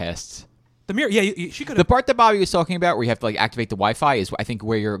skip past. The mirror, she could The have. part that Bobby was talking about, where you have to like activate the Wi-Fi, is I think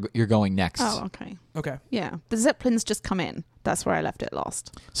where you're going next. Oh, okay. Okay. Yeah. The Zeppelins just come in. That's where I left it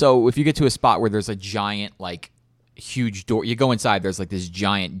last. So if you get to a spot where there's a giant like huge door, you go inside. There's like this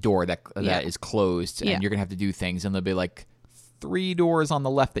giant door that is closed, and you're gonna have to do things, and there'll be like 3 doors on the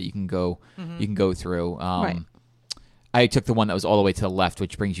left that you can go through. Right. I took the one that was all the way to the left,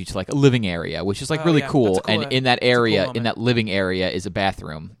 which brings you to like a living area, which is like really cool. That's cool. And in that area, cool in that living area, is a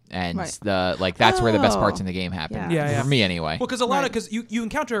bathroom, and Right. that's where the best parts in the game happen. Yeah. For me anyway. Well, because because you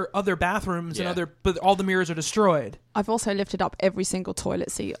encounter other bathrooms Yeah. and but all the mirrors are destroyed. I've also lifted up every single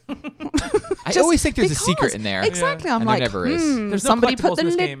toilet seat. I always think there's a secret in there. Exactly. I'm And there like, never is. There's no somebody put collectibles the in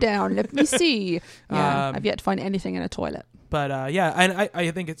this lid game. down. Let me see. Yeah. Um, I've yet to find anything in a toilet. But and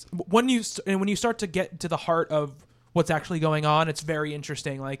I think it's when you start to get to the heart of what's actually going on, it's very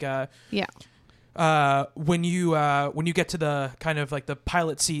interesting. Like when you get to the kind of like the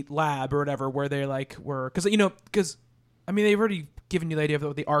pilot seat lab or whatever, where they like were because I mean they've already given you the idea of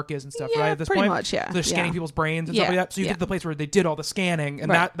what the arc is and stuff, Yeah, right? At this pretty point, much, yeah. They're scanning Yeah. people's brains and Yeah, stuff like that. So you yeah. get to the place where they did all the scanning,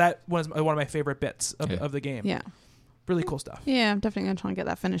 and Right. that was one of my favorite bits of the game. Yeah. Really cool stuff. Yeah. I'm definitely going to try and get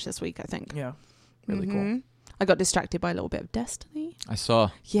that finished this week, I think. Yeah, really cool. Mhm. I got distracted by a little bit of Destiny. I saw.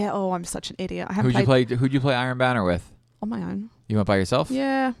 Yeah. Oh, I'm such an idiot. I haven't Who'd you play Iron Banner with? on my own. You went by yourself?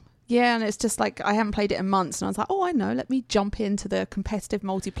 Yeah. Yeah, and it's just like I haven't played it in months, and I was like, "Oh, I know. Let me jump into the competitive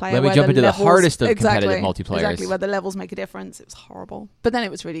multiplayer. Let me where jump the into the levels, hardest of competitive multiplayers." Exactly, where the levels make a difference. It was horrible, but then it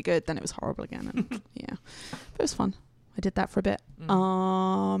was really good. Then it was horrible again. And yeah, but it was fun. I did that for a bit.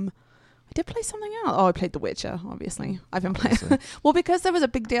 I did play something else. Oh, I played The Witcher. Obviously, I've been playing. Well, because there was a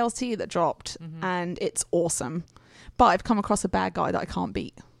big DLC that dropped, and it's awesome. But I've come across a bad guy that I can't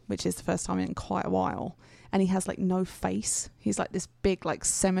beat, which is the first time in quite a while. And he has like no face. He's like this big like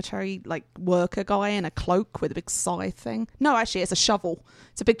cemetery like worker guy in a cloak with a big scythe thing. No, actually it's a shovel.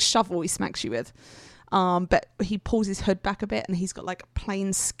 It's a big shovel he smacks you with. But he pulls his hood back a bit and he's got like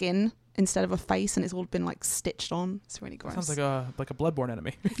plain skin instead of a face, and it's all been like stitched on. It's really gross. Sounds like a Bloodborne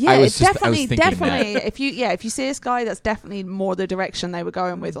enemy. Yeah, I was it's just- I was definitely, thinking definitely. If you see this guy, that's definitely more the direction they were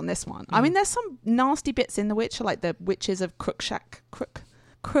going with on this one. I mean, there's some nasty bits in The Witcher, like the witches of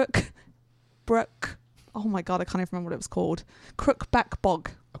Crookbrook. Oh my god, I can't even remember what it was called. Crookback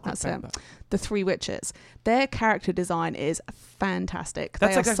Bog. That's it. The 3 witches. Their character design is fantastic.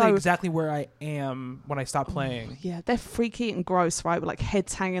 That's They are exactly where I am when I stop playing. Yeah, they're freaky and gross, right? With like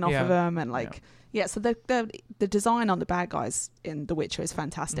heads hanging off of them and like. Yeah, so the design on the bad guys in The Witcher is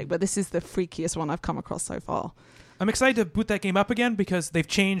fantastic, but this is the freakiest one I've come across so far. I'm excited to boot that game up again because they've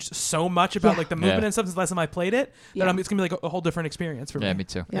changed so much about like the movement and stuff since the last time I played it that it's gonna be like a whole different experience for me. Yeah, me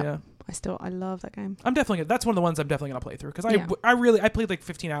too. Yeah. I love that game. I'm definitely that's one of the ones I'm definitely gonna play through because I played like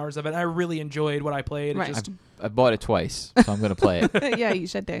 15 hours of it. And I really enjoyed what I played. Right. It just, I bought it twice, so I'm going to play it. Yeah, you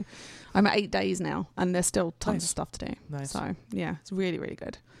should do. I'm at 8 days now, and there's still tons Nice. of stuff to do. Nice. So yeah, it's really, really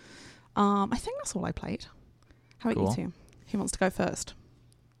good. I think that's all I played. How about Cool. you two? Who wants to go first?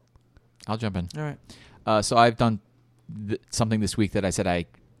 I'll jump in. all right. So I've done something this week that I said I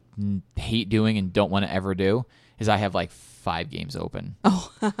hate doing and don't want to ever do, is I have like 5 games open. Oh,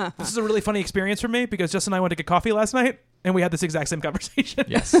 This is a really funny experience for me because Justin and I went to get coffee last night and we had this exact same conversation.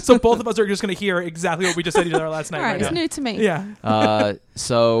 Yes. So both of us are just going to hear exactly what we just said to each other last night. all right. right It's now. new to me. Yeah.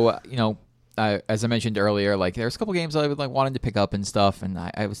 So, as I mentioned earlier, like there's a couple games I would like wanted to pick up and stuff, and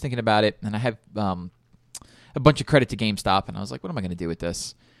I was thinking about it, and I have a bunch of credit to GameStop, and I was like, what am I going to do with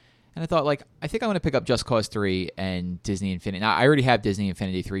this? And I thought, like, I think I'm going to pick up Just Cause 3 and Disney Infinity. Now, I already have Disney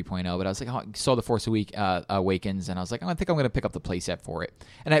Infinity 3.0, but I was like, I saw The Force Awakens, and I was like, I think I'm going to pick up the playset for it.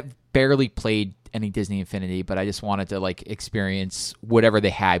 And I barely played any Disney Infinity, but I just wanted to, like, experience whatever they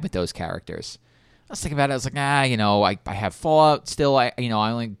had with those characters. I was thinking about it. I was like, I have Fallout still. I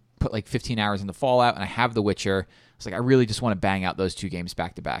only put, like, 15 hours into Fallout, and I have The Witcher. I was like, I really just want to bang out those 2 games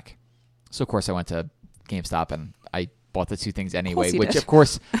back to back. So, of course, I went to GameStop, and I bought the two things anyway, you which did. of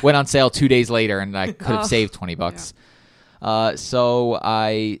course went on sale 2 days later, and I could have saved $20. So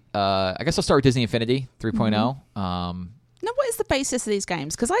I guess I'll start with Disney Infinity 3.0. Now, what is the basis of these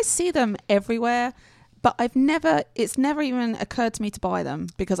games? Because I see them everywhere, but it's never even occurred to me to buy them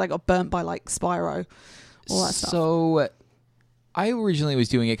because I got burnt by like Spyro, all that stuff. So I originally was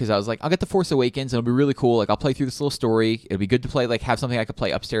doing it because I was like, I'll get the Force Awakens, and it'll be really cool. Like, I'll play through this little story. It'll be good to play, like, have something I could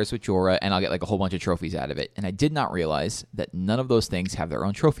play upstairs with Jorah, and I'll get like a whole bunch of trophies out of it. And I did not realize that none of those things have their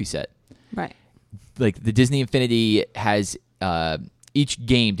own trophy set. Right. Like, the Disney Infinity has each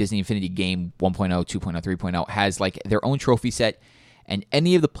game, Disney Infinity game 1.0, 2.0, 3.0, has like their own trophy set, and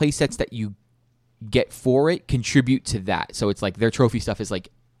any of the play sets that you get for it contribute to that. So it's like their trophy stuff is like,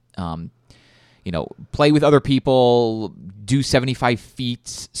 play with other people, do 75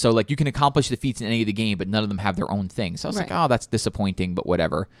 feats. So like you can accomplish the feats in any of the game, but none of them have their own thing. So I was like, oh, that's disappointing, but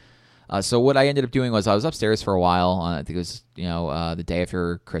whatever. So what I ended up doing was I was upstairs for a while. I think it was the day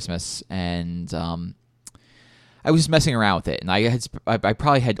after Christmas, and I was just messing around with it. And I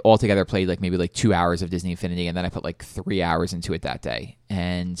probably had altogether played like maybe like 2 hours of Disney Infinity, and then I put like 3 hours into it that day.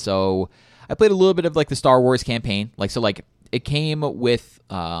 And so I played a little bit of like the Star Wars campaign. So it came with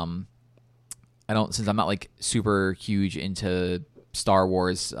since I'm not like super huge into Star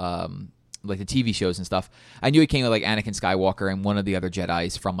Wars, like the TV shows and stuff, I knew it came with like Anakin Skywalker and one of the other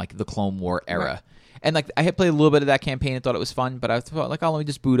Jedis from like the Clone War era. Right. And like I had played a little bit of that campaign and thought it was fun, but I thought like, let me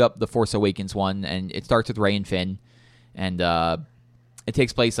just boot up the Force Awakens one, and it starts with Rey and Finn, and it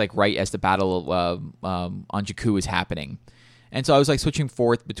takes place like right as the battle on Jakku is happening. And so I was like switching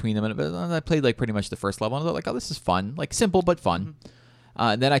forth between them, and I played like pretty much the first level, and I thought like, oh, this is fun, like simple but fun. Mm-hmm.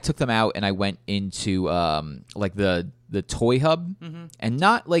 And then I took them out and I went into like the toy hub, and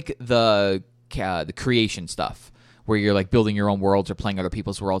not like the creation stuff where you're like building your own worlds or playing other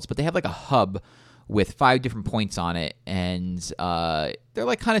people's worlds, but they have like a hub with 5 different points on it, and they're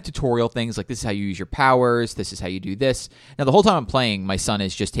like kind of tutorial things, like this is how you use your powers, this is how you do this. Now the whole time I'm playing, my son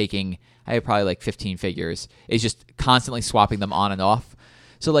is just taking, I have probably like 15 figures, is just constantly swapping them on and off.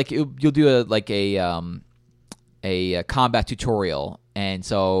 So like you'll do a combat tutorial, and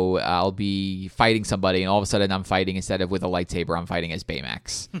so I'll be fighting somebody, and all of a sudden I'm fighting, instead of with a lightsaber, I'm fighting as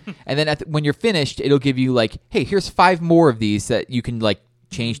Baymax. And then when you're finished, it'll give you like, hey, here's 5 more of these that you can like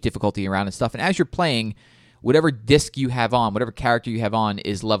change difficulty around and stuff. And as you're playing, whatever disc you have on, whatever character you have on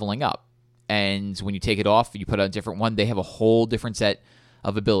is leveling up. And when you take it off, you put on a different one, they have a whole different set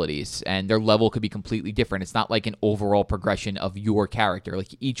of abilities, and their level could be completely different. It's not like an overall progression of your character.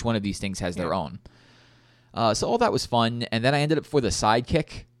 Like each one of these things has their own. So all that was fun. And then I ended up for the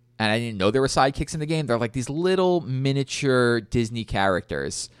sidekick, and I didn't know there were sidekicks in the game. They're like these little miniature Disney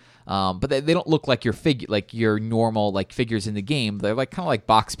characters. But they don't look like your normal like figures in the game. They're like kind of like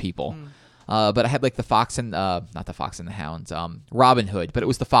box people. But I had like the Fox and not the Fox and the Hound, Robin Hood, but it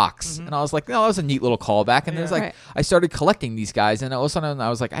was the Fox, and I was like, no, that was a neat little callback. And there's like I started collecting these guys, and all of a sudden I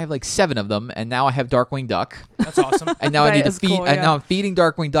was like, I have like 7 of them, and now I have Darkwing Duck. That's awesome. And now I need to feed. Cool, and now I'm feeding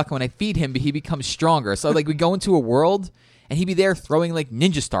Darkwing Duck, and when I feed him, he becomes stronger. So like we go into a world, and he'd be there throwing like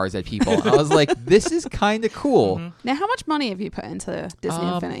ninja stars at people. And I was like, this is kind of cool. Now, how much money have you put into Disney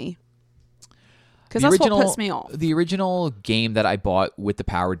Infinity? Because that's what puts me off. The original game that I bought with the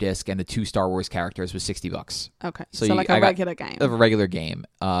Power Disc and the 2 Star Wars characters was $60. Okay, so like a regular game. A regular game.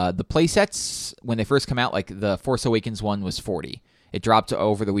 The play sets, when they first come out, like the Force Awakens one was $40. It dropped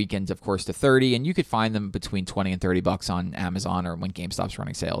over the weekends, of course, to $30, and you could find them between $20 and $30 on Amazon or when GameStop's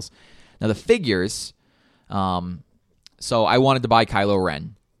running sales. Now the figures, so I wanted to buy Kylo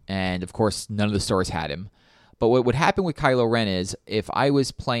Ren, and of course none of the stores had him. But what would happen with Kylo Ren is if I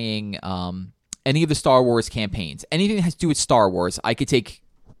was playing any of the Star Wars campaigns, anything that has to do with Star Wars, I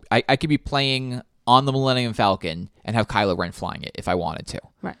could be playing on the Millennium Falcon and have Kylo Ren flying it if I wanted to.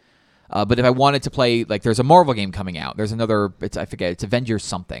 Right. But if I wanted to play, like there's a Marvel game coming out. There's another, I forget, it's Avengers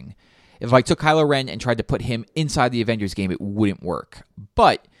something. If I took Kylo Ren and tried to put him inside the Avengers game, it wouldn't work.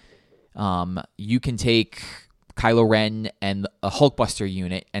 But you can take Kylo Ren and a Hulkbuster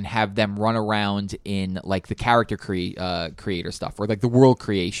unit and have them run around in like the character creator stuff, or like the world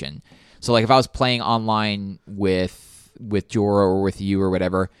creation. So like if I was playing online with Jorah or with you or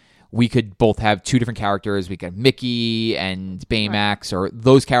whatever, we could both have 2 different characters. We could have Mickey and Baymax or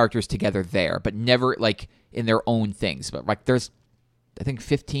those characters together there, but never like in their own things. But like there's, I think,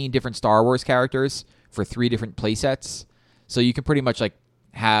 15 different Star Wars characters for 3 different playsets. So you can pretty much like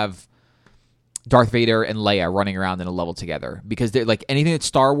have Darth Vader and Leia running around in a level together, because they're like anything that's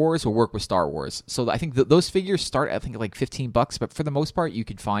Star Wars will work with Star Wars. So I think those figures start, I think, like $15, but for the most part, you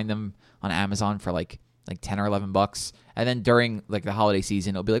could find them on Amazon for like like $10 or $11. And then during like the holiday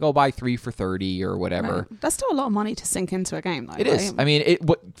season, it'll be like, oh, buy 3 for $30 or whatever. Right. That's still a lot of money to sink into a game, though. It is. I mean,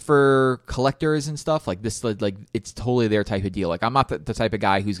 for collectors and stuff like this, like it's totally their type of deal. Like I'm not the type of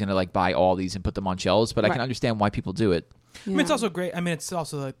guy who's gonna like buy all these and put them on shelves, but I can understand why people do it. I mean, it's also great. I mean, it's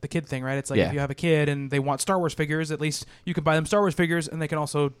also like the kid thing, right? It's like if you have a kid and they want Star Wars figures, at least you can buy them Star Wars figures, and they can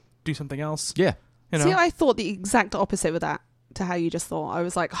also do something else. Yeah. You know? See, I thought the exact opposite with that to how you just thought. I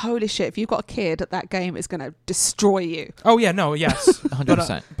was like, holy shit, if you've got a kid, that game is going to destroy you. Oh, yeah, no, yes.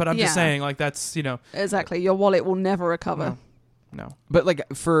 100%. But I'm just saying, like, that's, Exactly. Your wallet will never recover. No. But, like,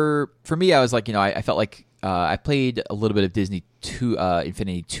 for me, I was like, I felt like I played a little bit of Disney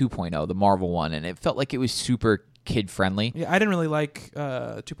Infinity 2.0, the Marvel one, and it felt like it was super kid-friendly. Yeah, I didn't really like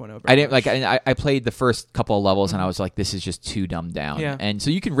 2.0. I didn't like. I played the first couple of levels, and I was like, "This is just too dumbed down." Yeah. And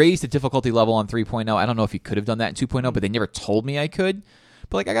so you can raise the difficulty level on 3.0. I don't know if you could have done that in 2.0, but they never told me I could.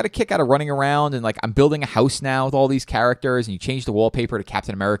 But like, I got a kick out of running around, and like, I'm building a house now with all these characters, and you change the wallpaper to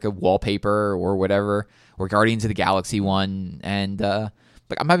Captain America wallpaper or whatever, or Guardians of the Galaxy one, and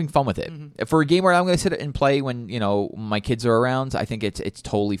like, I'm having fun with it. Mm-hmm. For a game where I'm going to sit and play when my kids are around, I think it's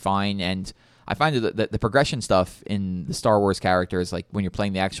totally fine. And I find that the progression stuff in the Star Wars characters, like when you're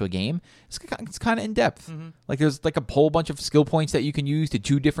playing the actual game, it's kind of in depth. Mm-hmm. Like there's like a whole bunch of skill points that you can use to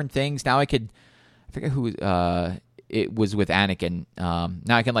do different things. Now I forget who it was with Anakin.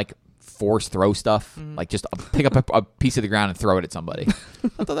 Now I can like force throw stuff, like just pick up a piece of the ground and throw it at somebody.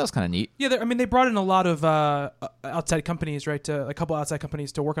 I thought that was kind of neat. Yeah, they brought in a lot of outside companies, right? A couple outside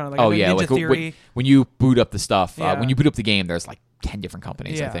companies to work on it. Like, Ninja like Theory. When you boot up the stuff, when you boot up the game, there's like 10 different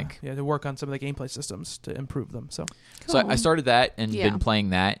companies, I think. Yeah, to work on some of the gameplay systems to improve them. So I started that and been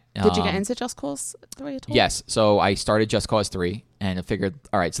playing that. Did you get into Just Cause 3 at all? Yes. So I started Just Cause 3 and I figured,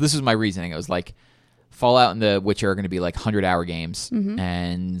 all right, so this is my reasoning. It was like, Fallout and The Witcher are going to be like 100-hour games,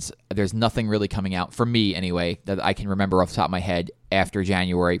 and there's nothing really coming out, for me anyway, that I can remember off the top of my head after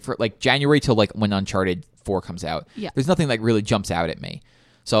January. For like January till like when Uncharted 4 comes out. Yeah. There's nothing that really jumps out at me.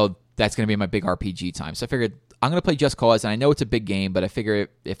 So that's going to be my big RPG time. So I figured I'm going to play Just Cause, and I know it's a big game, but I figure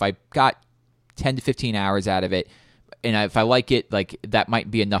if I got 10 to 15 hours out of it, and if I like it, like that might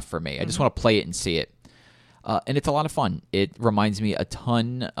be enough for me. I just want to play it and see it. And it's a lot of fun. It reminds me a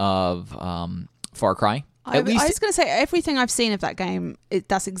ton of Far Cry. I was going to say, everything I've seen of that game,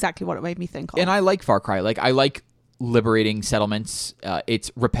 that's exactly what it made me think of. And I like Far Cry. Like, I like liberating settlements.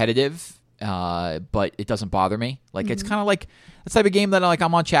 It's repetitive, but it doesn't bother me. Like, it's kind of like the type of game that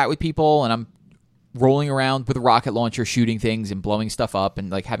I'm on chat with people, and I'm rolling around with a rocket launcher, shooting things and blowing stuff up and,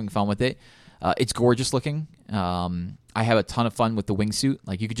 like, having fun with it. It's gorgeous looking. I have a ton of fun with the wingsuit.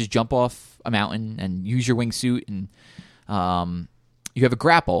 Like, you could just jump off a mountain and use your wingsuit, and you have a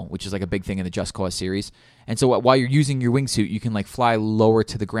grapple, which is like a big thing in the Just Cause series. And so while you're using your wingsuit, you can like fly lower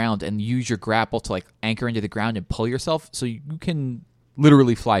to the ground and use your grapple to like anchor into the ground and pull yourself, so you can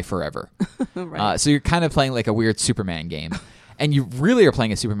literally fly forever. Right. So you're kind of playing like a weird Superman game. And you really are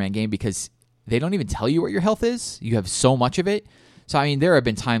playing a Superman game because they don't even tell you what your health is. You have so much of it. So, I mean, there have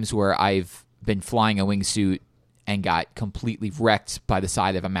been times where I've been flying a wingsuit and got completely wrecked by the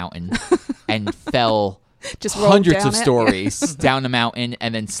side of a mountain and fell just hundreds of stories down the mountain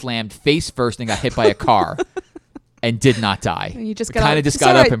and then slammed face first and got hit by a car and did not die. And you just got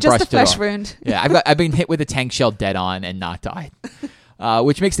up and brushed it off. Wound. Yeah, I've been hit with a tank shell dead on and not died,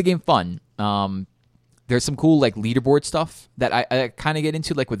 which makes the game fun. There's some cool like leaderboard stuff that I kind of get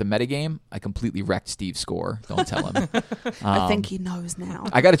into, like with the metagame. I completely wrecked Steve's score. Don't tell him. I think he knows now.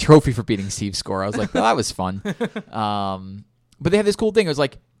 I got a trophy for beating Steve's score. I was like, oh, that was fun. But they have this cool thing. It was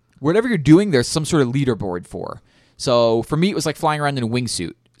like, whatever you're doing, there's some sort of leaderboard for. So for me, it was like flying around in a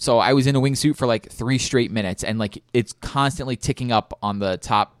wingsuit. So I was in a wingsuit for like 3 straight minutes, and like it's constantly ticking up on the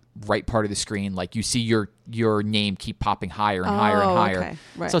top right part of the screen. Like you see your name keep popping higher and higher and higher. Okay.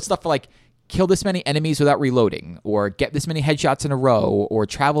 Right. So it's stuff like kill this many enemies without reloading, or get this many headshots in a row, or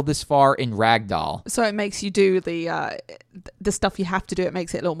travel this far in ragdoll. So it makes you do the stuff you have to do. It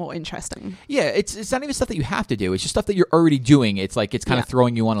makes it a little more interesting. Yeah, it's not even stuff that you have to do. It's just stuff that you're already doing. It's like it's kind of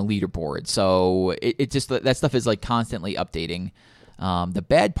throwing you on a leaderboard. So it just, that stuff is like constantly updating. The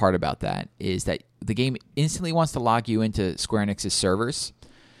bad part about that is that the game instantly wants to log you into Square Enix's servers,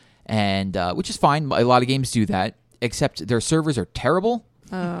 and which is fine. A lot of games do that, except their servers are terrible.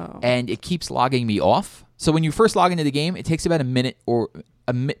 Oh. And it keeps logging me off. So when you first log into the game, it takes about a minute or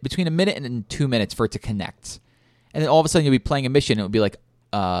between a minute and 2 minutes for it to connect. And then all of a sudden you'll be playing a mission and it'll be like,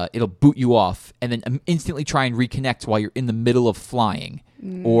 it'll boot you off and then instantly try and reconnect while you're in the middle of flying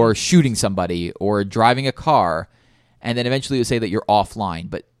or shooting somebody or driving a car. And then eventually it'll say that you're offline.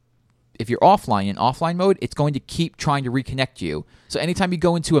 But if you're offline in offline mode, it's going to keep trying to reconnect you. So anytime you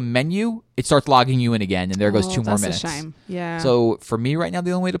go into a menu, it starts logging you in again, and there goes 2 more minutes. That's a shame. Yeah. So for me right now,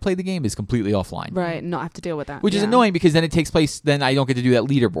 the only way to play the game is completely offline. Right, not have to deal with that. Which is annoying because then it takes place. Then I don't get to do that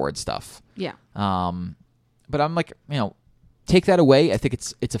leaderboard stuff. Yeah. But I'm like, take that away. I think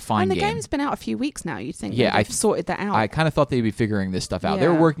it's a fine And the game. game's been out a few weeks now. You'd think Yeah, they've sorted that out. I kind of thought they'd be figuring this stuff out. They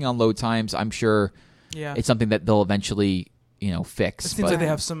were Yeah. working on load times. I'm sure it's something that they'll eventually, fix. It seems like they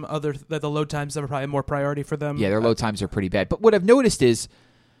have some other the load times that are probably more priority for them. Yeah, their load times are pretty bad. But what I've noticed is,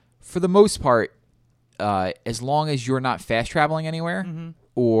 for the most part, as long as you're not fast traveling anywhere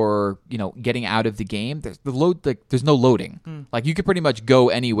or getting out of the game, there's no loading. Like you could pretty much go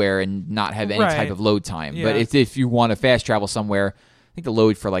anywhere and not have any type of load time. Yeah. But if you want to fast travel somewhere, I think the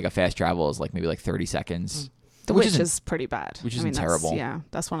load for like a fast travel is like maybe like 30 seconds. The Witcher's pretty bad. Which isn't terrible.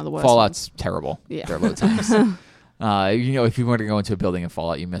 That's one of the worst. Fallout's ones. terrible. Yeah. Their load times. If you want to go into a building in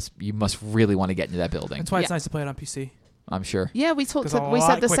Fallout, you must really want to get into that building. That's why it's nice to play it on PC. I'm sure. Yeah, we 'Cause a we said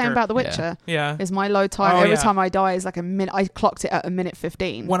lot the same quicker. about The Witcher. Yeah. Is my load time every time I die is like a minute. I clocked it at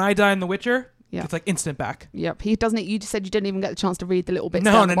 1:15. When I die in The Witcher, Yeah. it's like instant back. Yep, he doesn't. You just said you didn't even get the chance to read the little bits.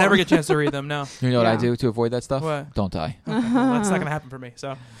 No, down and the I never bottom. get a chance to read them. No. You know what I Yeah. do to avoid that stuff? What? Don't die. Okay, well, that's not gonna happen for me.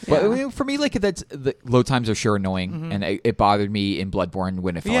 So But Yeah. for me, like the load times are sure annoying, and it bothered me in Bloodborne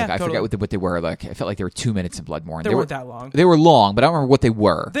when it felt Yeah, like I totally. forget what they were. Like I felt like there were 2 minutes in Bloodborne. they weren't that long. They were long, but I don't remember what they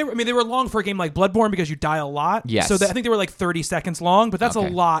were. They were long for a game like Bloodborne because you die a lot. Yes. So I think they were like 30 seconds long, but that's Okay.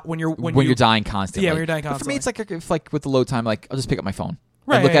 a lot when you're dying constantly. Yeah, when you're dying But for me, constantly. it's like with the load time, like I'll just pick up my phone.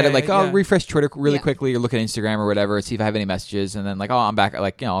 Right, And look at it yeah, like, yeah. refresh Twitter really Yeah. quickly, or look at Instagram or whatever, see if I have any messages, and then like, I'm back.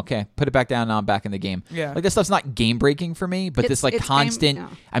 Like, okay, put it back down. Now I'm back in the game. Yeah. Like this stuff's not game breaking for me, but this like it's constant. game- no.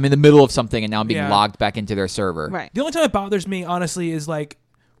 I'm in the middle of something, and now I'm being Yeah. logged back into their server. Right. The only time it bothers me, honestly, is like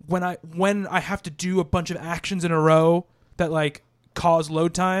when I have to do a bunch of actions in a row that like cause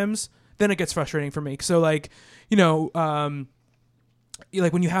load times. Then it gets frustrating for me. So like,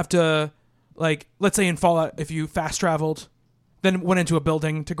 like when you have to, like, let's say in Fallout, if you fast traveled, then went into a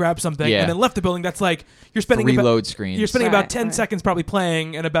building to grab something, Yeah. and then left the building, that's like you're spending Reload screens. You're spending Right, about 10 right. seconds probably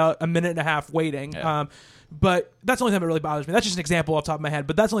playing and about a minute and a half waiting. Yeah. But that's the only time it really bothers me. That's just an example off the top of my head.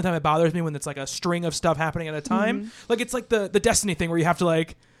 But that's the only time it bothers me when it's like a string of stuff happening at a time. Like it's like the Destiny thing where you have to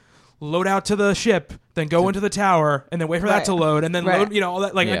like load out to the ship, then go into the tower, and then wait for that Right. to load, and then Right. load, all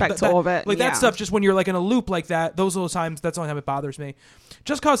that like Yeah. Back to orbit, like yeah. that stuff. Just when you're like in a loop like that, those little times. That's the only time it bothers me.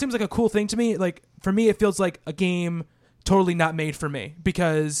 Just Cause seems like a cool thing to me. Like for me, it feels like a game totally not made for me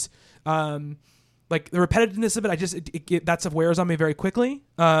because. Like the repetitiveness of it, that stuff wears on me very quickly.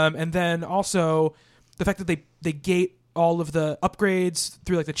 And then also the fact that they gate all of the upgrades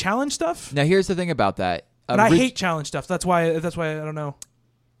through like the challenge stuff. Now here's the thing about that. And I hate challenge stuff. That's why I don't know.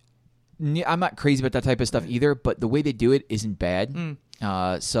 I'm not crazy about that type of stuff either, but the way they do it isn't bad.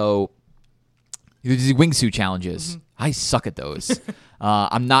 So there's these wingsuit challenges. I suck at those.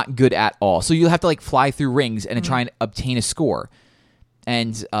 I'm not good at all. So you'll have to like fly through rings and then try and obtain a score.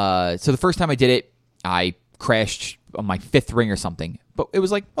 And so the first time I did it, I crashed on my 5th ring or something. But it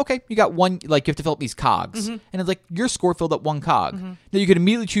was like, okay, you got one, like you have to fill up these cogs. And it's like, your score filled up 1 cog. Now you could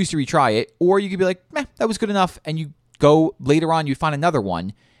immediately choose to retry it, or you could be like, meh, that was good enough. And you go later on, you find another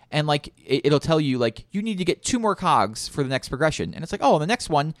one. And like, it'll tell you like, you need to get 2 more cogs for the next progression. And it's like, oh, the next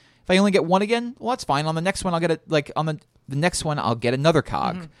one, if I only get 1 again, well, that's fine. On the next one, I'll get it, like on the next one, I'll get another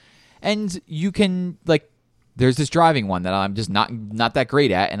cog. And you can like, there's this driving one that I'm just not that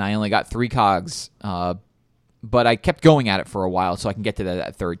great at, and I only got 3 cogs. But I kept going at it for a while so I can get to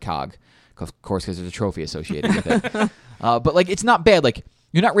that 3rd cog. Of course, because there's a trophy associated with it. But like, it's not bad. Like,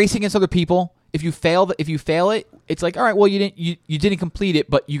 you're not racing against other people. If you fail it, it's like, all right, well, you didn't complete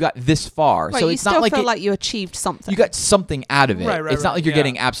it, but you got this far. Right, so you it's still not like feel like you achieved something. you got something out of it. Right, It's not like you're yeah.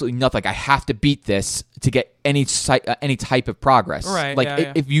 getting absolutely nothing. Like, I have to beat this to get any type of progress. Right, Like,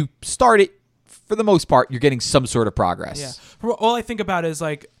 yeah. if you start it, for the most part, you're getting some sort of progress. Yeah. All I think about is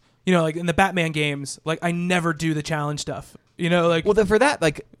like, like in the Batman games, like I never do the challenge stuff. Like Well, then for that,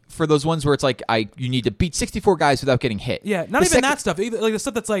 like for those ones where it's like you need to beat 64 guys without getting hit. yeah, not The even that stuff. Even, like the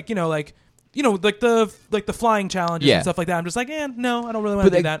stuff that's like like the flying challenges Yeah. and stuff like that. I'm just like, no, I don't really want But to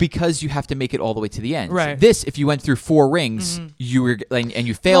do like, that. because you have to make it all the way to the end. Right. This, if you went through 4 rings, you were and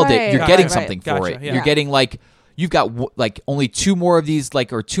you failed it, Right, you're right, getting right. something for Gotcha, it. yeah. You're getting like. You've got like only 2 more of these,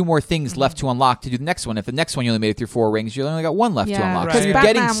 like, or 2 more things left to unlock to do the next one. If the next one you only made it through 4 rings, you only got 1 left to unlock. Right. So Because you're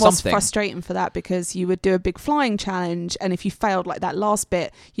Batman getting was something. frustrating for that because you would do a big flying challenge, and if you failed like that last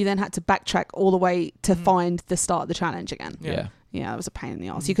bit, you then had to backtrack all the way to find the start of the challenge again. Yeah. Yeah, it was a pain in the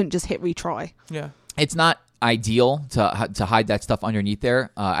ass. You couldn't just hit retry. yeah. It's not ideal to hide that stuff underneath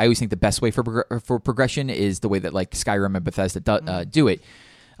there. I always think the best way for progression is the way that like Skyrim and Bethesda do it.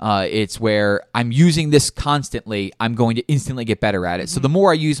 It's where I'm using this constantly, I'm going to instantly get better at it. So the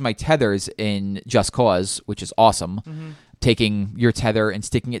more I use my tethers in Just Cause, which is awesome, taking your tether and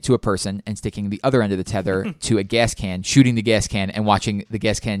sticking it to a person and sticking the other end of the tether to a gas can, shooting the gas can, and watching the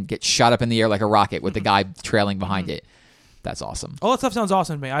gas can get shot up in the air like a rocket with the guy trailing behind it. That's awesome. All that stuff sounds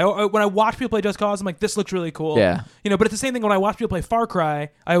awesome to me. When I watch people play Just Cause, I'm like, this looks really cool. Yeah. But it's the same thing when I watch people play Far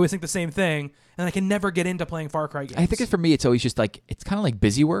Cry. I always think the same thing, and I can never get into playing Far Cry games. I think for me, it's always just like, it's kind of like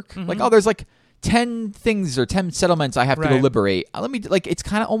busy work. Like, oh, there's like 10 things or 10 settlements I have to go liberate. It's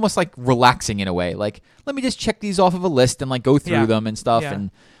kind of almost like relaxing in a way. Like, let me just check these off of a list and like go through them and stuff, and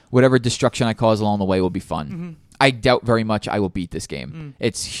whatever destruction I cause along the way will be fun. I doubt very much I will beat this game.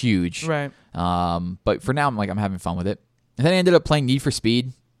 It's huge. Right. But for now, I'm having fun with it. And then I ended up playing Need for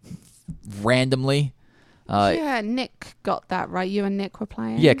Speed randomly. Nick got that, right? You and Nick were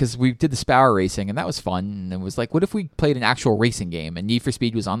playing? Yeah, because we did the Sparrow racing, and that was fun. And it was like, what if we played an actual racing game? And Need for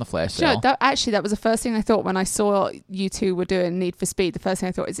Speed was on the flash sale. Sure, that was the first thing I thought when I saw you two were doing Need for Speed. The first thing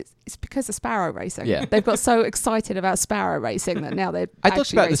I thought is it's because of Sparrow racing. Yeah. They've got so excited about Sparrow racing that now they're I thought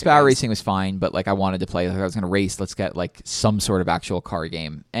the Sparrow racing was fine, but like I wanted to play. Like I was going to race. Let's get like some sort of actual car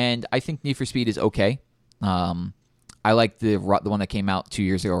game. And I think Need for Speed is okay. I like the one that came out 2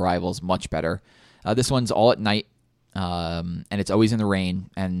 years ago, Rivals, much better. This one's all at night, and it's always in the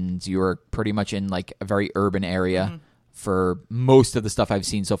rain, and you're pretty much in like a very urban area for most of the stuff I've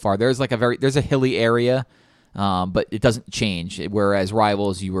seen so far. There's like there's a hilly area, but it doesn't change. Whereas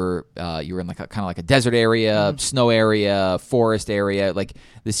Rivals, you were in like kind of like a desert area, snow area, forest area. Like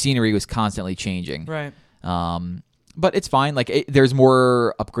the scenery was constantly changing. Right. But it's fine. Like there's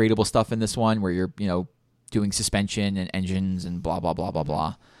more upgradable stuff in this one where you're doing suspension and engines and blah blah blah blah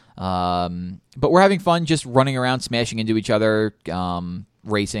blah. But we're having fun just running around, smashing into each other,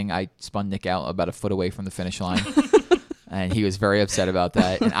 racing. I spun Nick out about a foot away from the finish line, and he was very upset about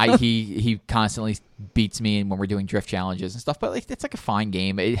that. And he constantly beats me when we're doing drift challenges and stuff. But like, it's like a fine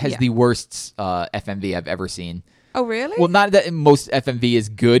game. It has the worst FMV I've ever seen. Oh, really? Well, not that most FMV is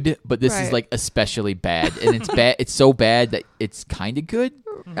good, but this is like especially bad, and it's bad. It's so bad that it's kind of good.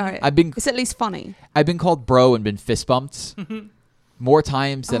 Right. It's at least funny. I've been called bro and been fist bumped more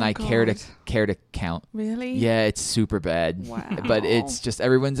times than I care to count. Really? Yeah, it's super bad. Wow. But it's just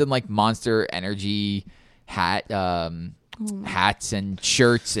everyone's in like Monster Energy hats and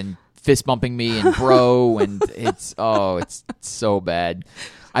shirts and fist bumping me and bro and it's so bad.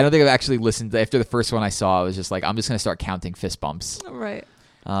 I don't think I've actually listened after the first one I saw. I was just like, I'm just going to start counting fist bumps. Right.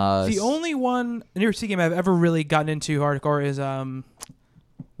 The only one Need for Speed game I've ever really gotten into hardcore is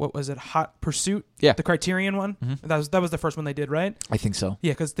what was it? Hot Pursuit? Yeah. The Criterion one? That was the first one they did, right? I think so.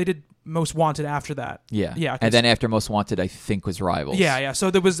 Yeah, because they did Most Wanted after that. Yeah. Yeah. And then after Most Wanted, I think was Rivals. Yeah. So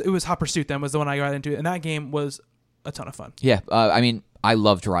it was Hot Pursuit then was the one I got into, and that game was a ton of fun. Yeah. I mean, I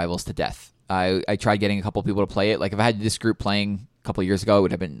loved Rivals to death. I tried getting a couple people to play it. Like if I had this group playing a couple of years ago, it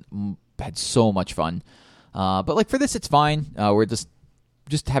would have had so much fun. But like for this, it's fine. We're just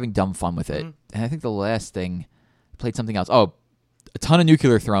having dumb fun with it. And I think the last thing, I played something else. Oh, a ton of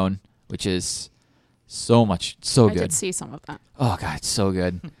Nuclear Throne, which is so good. I did see some of that. Oh god, it's so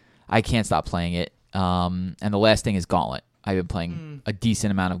good. I can't stop playing it. And the last thing is Gauntlet. I've been playing a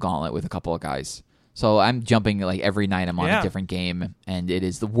decent amount of Gauntlet with a couple of guys. So I'm jumping like every night I'm on a different game, and it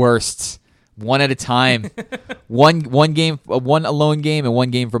is the worst. One at a time. one game, one alone game, and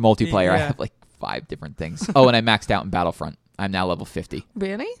one game for multiplayer. Yeah. I have like 5 different things. Oh, and I maxed out in Battlefront. I'm now level 50.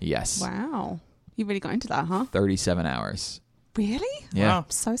 Really? Yes. Wow. You really got into that, huh? 37 hours. Really? Yeah. Wow. I'm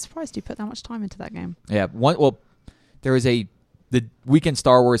so surprised you put that much time into that game. Yeah. There was the weekend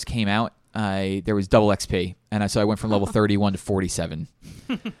Star Wars came out. There was double XP, and so I went from level 31 to 47.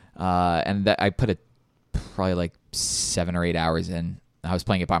 And that I put probably like 7 or 8 hours in. I was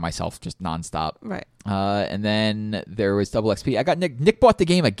playing it by myself, just nonstop. Right. And then there was double XP. I got Nick. Nick bought the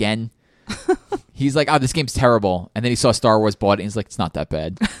game again. He's like, "Oh, this game's terrible." And then he saw Star Wars, bought it, and he's like, "It's not that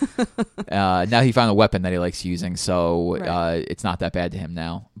bad." Now he found a weapon that he likes using, so it's not that bad to him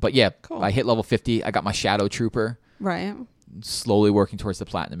now. But yeah, cool. I hit level 50. I got my Shadow Trooper. Right. Slowly working towards the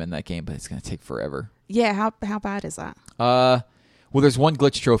platinum in that game, but it's going to take forever. Yeah. How bad is that? Well, there's one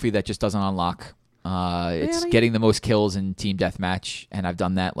glitch trophy that just doesn't unlock. It's Really? getting the most kills in Team Deathmatch, and I've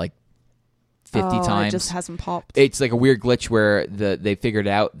done that like 50 times. It just hasn't popped. It's like a weird glitch where they figured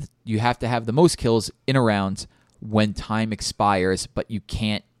out you have to have the most kills in a round when time expires, but you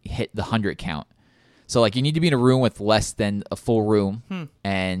can't hit the 100 count. So like you need to be in a room with less than a full room,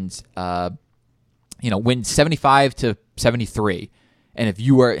 and win 75 to 73. And if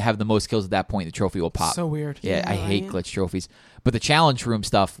you have the most kills at that point, the trophy will pop. So weird. Yeah, I hate glitch trophies. But the challenge room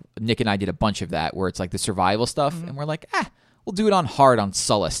stuff, Nick and I did a bunch of that where it's like the survival stuff, and we're like, we'll do it on hard on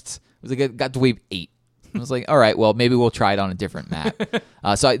Sullust. It was like, I got to wave 8. I was like, all right, well, maybe we'll try it on a different map.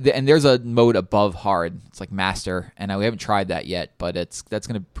 And there's a mode above hard. It's like master, and we haven't tried that yet, but that's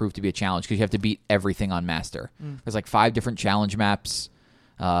going to prove to be a challenge because you have to beat everything on master. There's like 5 different challenge maps,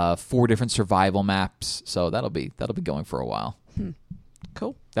 4 different survival maps, so that'll be going for a while.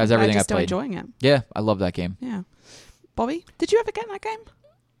 Cool. That's everything I'm I played. still enjoying it. Yeah, I love that game. Yeah. Bobby, did you ever get that game?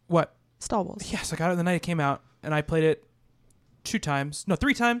 What? Star Wars. Yes, I got it the night it came out, and I played it 3 times, about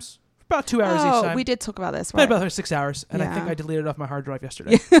 2 hours each time. We did talk about this, Played right? about 6 hours, and I think Yeah. I deleted it off my hard drive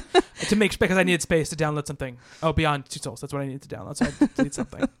yesterday because I needed space to download something. Oh, Beyond Two Souls. That's what I needed to download, so I deleted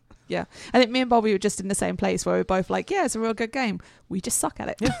something. Yeah. I think me and Bobby were just in the same place where we were both like, yeah, it's a real good game. We just suck at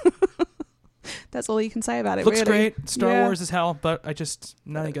it. Yeah. That's all you can say about it, Looks really. great. Star Yeah. Wars is hell, but I just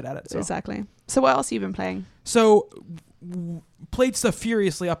not any good at it. So. Exactly. So what else have you been playing? So played stuff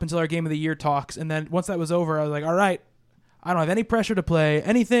furiously up until our Game of the Year talks, and then once that was over, I was like, all right, I don't have any pressure to play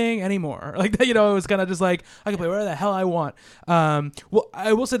anything anymore. Like that, it was kind of just like I can play whatever the hell I want. Well,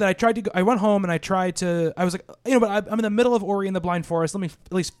 I will say that I went home and I was like, but I'm in the middle of Ori and the Blind Forest. Let me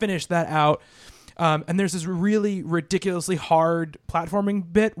at least finish that out. And there's this really ridiculously hard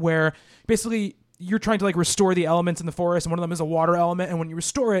platforming bit where basically you're trying to like restore the elements in the forest, and one of them is a water element, and when you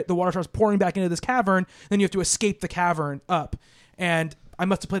restore it, the water starts pouring back into this cavern, then you have to escape the cavern up. And I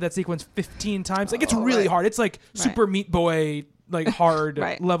must have played that sequence 15 times. Like, it's really hard. It's like Super Meat Boy, like hard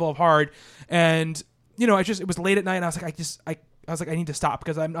level of hard. And, it was late at night, and I was like, I need to stop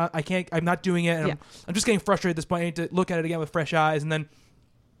because I'm not doing it. And I'm just getting frustrated at this point. I need to look at it again with fresh eyes. And then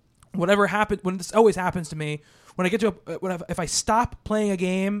whatever happened, when this always happens to me, when I get to if I stop playing a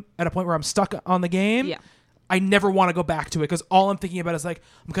game at a point where I'm stuck on the game, I never want to go back to it because all I'm thinking about is like,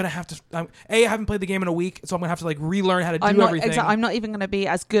 I'm going to have to, I haven't played the game in a week, so I'm going to have to like relearn how to do everything. I'm not even going to be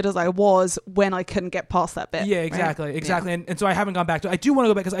as good as I was when I couldn't get past that bit. Yeah, exactly. Right? Yeah. And so I haven't gone back to it. I do want to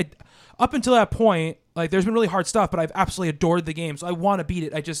go back because up until that point, like there's been really hard stuff, but I've absolutely adored the game, so I want to beat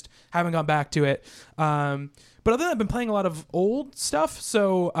it. I just haven't gone back to it. But other than that, I've been playing a lot of old stuff,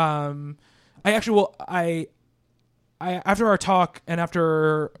 so after our talk and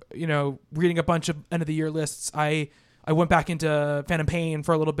after reading a bunch of end of the year lists, I went back into Phantom Pain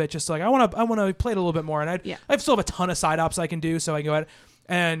for a little bit, just like I want to play it a little bit more, and I still have a ton of side ops I can do, so I can go ahead.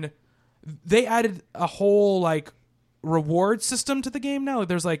 And they added a whole like reward system to the game now.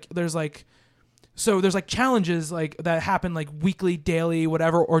 There's challenges like that happen like weekly, daily,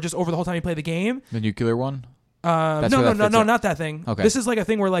 whatever, or just over the whole time you play the game. The nuclear one? No, not that thing. Okay. This is like a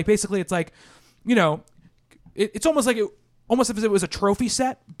thing where like basically it's like, it's almost like almost if it was a trophy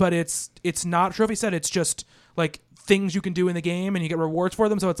set, but it's not a trophy set. It's just like things you can do in the game and you get rewards for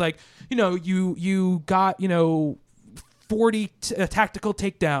them. So it's like, you got 40 tactical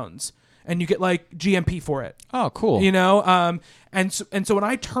takedowns and you get like GMP for it. Oh, cool. And so when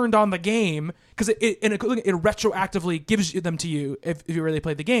I turned on the game, because it retroactively gives them to you if you really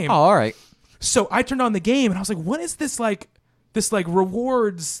played the game. Oh, all right. So I turned on the game and I was like, what is this like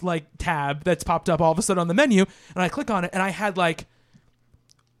rewards like tab that's popped up all of a sudden on the menu? And I click on it and I had like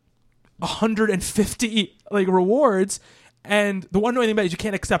 150 like rewards, and the one annoying thing about it is you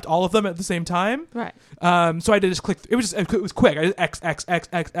can't accept all of them at the same time. Right. So I did just click. It was quick. I did X,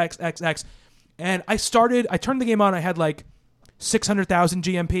 and I turned the game on. I had like 600,000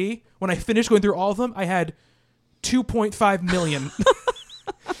 GMP. When I finished going through all of them, I had 2.5 million.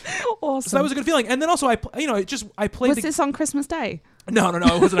 Awesome. So that was a good feeling. And then also I played. Was this on Christmas Day? No, it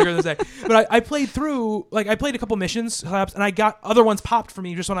wasn't on Christmas Day. But I played through, like I played a couple missions, and I got other ones popped for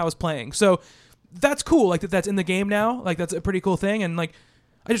me just when I was playing. So that's cool. Like that's in the game now. Like that's a pretty cool thing. And like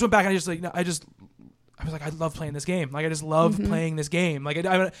I just went back and I was like, I love playing this game. Like I just love playing this game. Like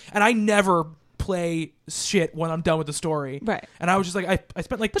I never play shit when I'm done with the story. Right. And I was just like, I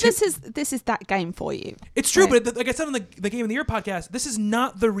spent like. But this is that game for you. It's true, right? but like I said on the Game of the Year podcast, this is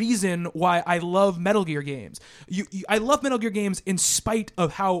not the reason why I love Metal Gear games. I love Metal Gear games in spite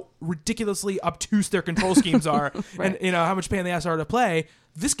of how ridiculously obtuse their control schemes are, right. and how much pain in the ass are to play.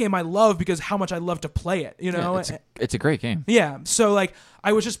 This game I love because how much I love to play it. Yeah, it's a great game. Yeah. So like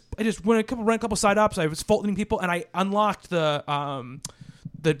I just ran a couple side ops. I was Fultoning people, and I unlocked the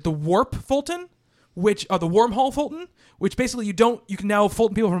warp Fulton, which the wormhole Fulton, which basically you can now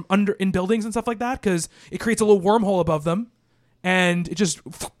Fulton people from in buildings and stuff like that because it creates a little wormhole above them, and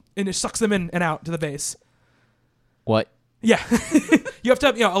it sucks them in and out to the base. What? Yeah. You have to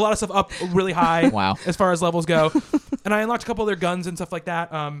have a lot of stuff up really high. Wow. As far as levels go. And I unlocked a couple of their guns and stuff like that.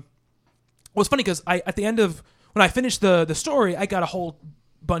 It was funny because at the end of when I finished the story, I got a whole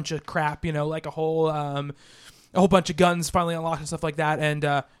bunch of crap, like a whole bunch of guns finally unlocked and stuff like that.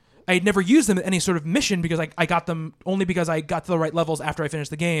 And I had never used them in any sort of mission because I got them only because I got to the right levels after I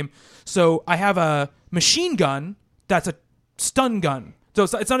finished the game. So I have a machine gun that's a stun gun. So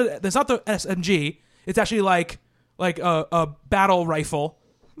it's not the SMG. It's actually like a battle rifle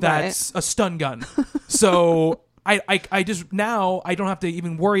that's a stun gun. So I just now I don't have to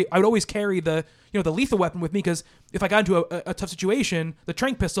even worry. I would always carry the lethal weapon with me because if I got into a tough situation, the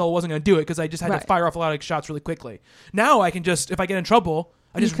tranq pistol wasn't going to do it because I just had to fire off a lot of shots really quickly. Now I can just, if I get in trouble,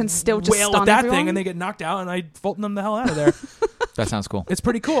 I just can still just wail stun at that everyone? thing and they get knocked out and I Fulton them the hell out of there. That sounds cool. It's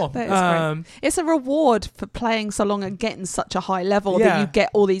pretty cool. That is great. It's a reward for playing so long and getting such a high level that you get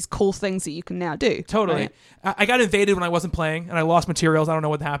all these cool things that you can now do. Totally. Right? I got invaded when I wasn't playing and I lost materials. I don't know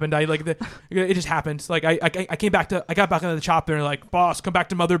what happened. It just happened. Like I got back into the chopper and they're like, boss, come back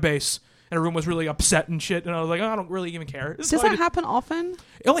to Mother Base. And everyone was really upset and shit. And I was like, I don't really even care. Does that happen often?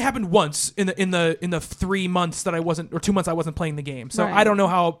 It only happened once in the 3 months that I wasn't, or 2 months I wasn't playing the game. So I don't know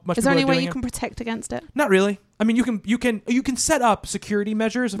how much. Is there any way you can protect against it? Not really. I mean, you can set up security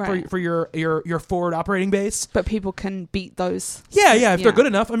measures for your forward operating base. But people can beat those. Yeah. If they're good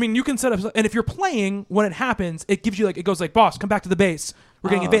enough, I mean, you can set up. And if you're playing when it happens, it gives you it goes like, boss, come back to the base. We're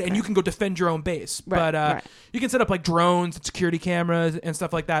getting invaded, and you can go defend your own base. But you can set up like drones and security cameras and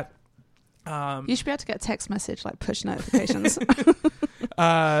stuff like that. You should be able to get a text message like push notifications.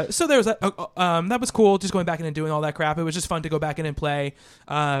 So there was that. That was cool. Just going back in and doing all that crap. It was just fun to go back in and play.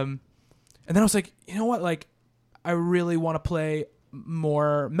 And then I was like, you know what? Like, I really want to play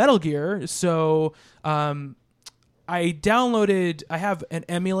more Metal Gear. So I have an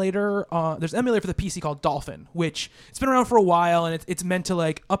emulator. There's an emulator for the PC called Dolphin, which it's been around for a while, and it's meant to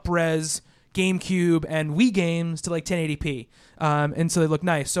like up-res GameCube and Wii games to like 1080p. And so they look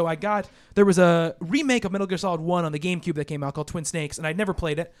nice. So there was a remake of Metal Gear Solid 1 on the GameCube that came out called Twin Snakes, and I'd never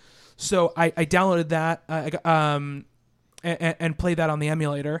played it. So I downloaded that and played that on the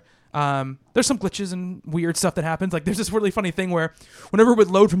emulator. There's some glitches and weird stuff that happens. Like there's this really funny thing where whenever it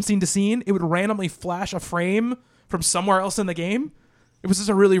would load from scene to scene, it would randomly flash a frame from somewhere else in the game. It was just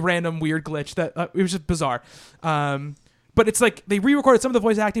a really random weird glitch that it was just bizarre. But it's like they re-recorded some of the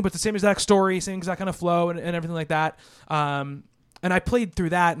voice acting, but it's the same exact story, same exact kind of flow and everything like that. And I played through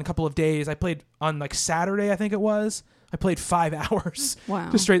that in a couple of days. I played on like Saturday, I think it was. I played 5 hours. Wow.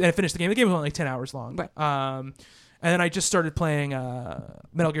 Just straight. And I finished the game. The game was only like 10 hours long. Right. And then I just started playing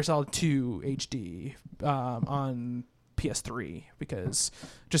Metal Gear Solid 2 HD on PS3 because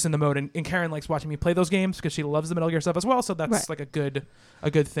just in the mode. And Karen likes watching me play those games because she loves the Metal Gear stuff as well. So that's like a good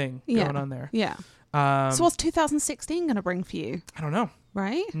thing going on there. Yeah. So what's 2016 going to bring for you? I don't know.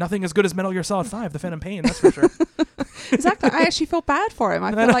 Right? Nothing as good as Metal Gear Solid 5, The Phantom Pain, that's for sure. Exactly. I actually feel bad for him.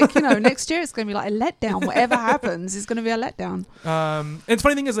 I feel like, next year it's going to be like a letdown. Whatever happens is going to be a letdown. And the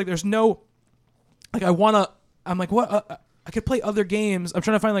funny thing is, like, there's no, like, I'm like, what? I could play other games. I'm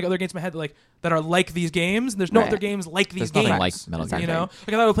trying to find like other games in my head that are like these games. And there's no other games like these games. Nothing like Metal Gear. You know, like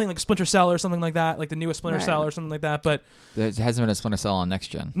I thought I was playing like Splinter Cell or something like that, like the newest Splinter Cell or something like that. But there hasn't been a Splinter Cell on next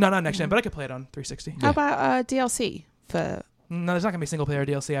gen. No, not next gen. But I could play it on 360. How about DLC for? No, there's not gonna be single player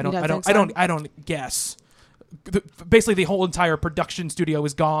DLC. I don't guess. Basically, the whole entire production studio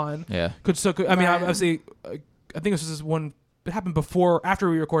is gone. Yeah. I mean, obviously, I think this is one. It happened after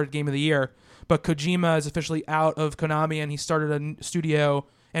we recorded Game of the Year. But Kojima is officially out of Konami, and he started a studio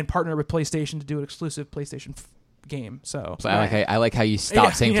and partnered with PlayStation to do an exclusive PlayStation game. So I like how you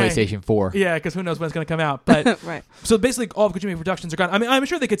stopped saying PlayStation 4. Yeah, because who knows when it's going to come out. But right. So basically, all of Kojima Productions are gone. I mean, I'm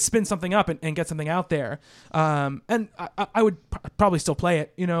sure they could spin something up and get something out there. And I would probably still play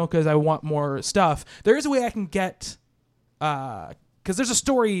it, because I want more stuff. There is a way I can get, because there's a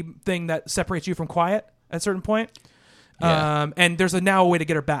story thing that separates you from Quiet at a certain point. Yeah. And there's now a way to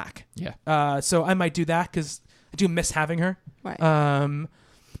get her back. Yeah. So I might do that because I do miss having her. Right.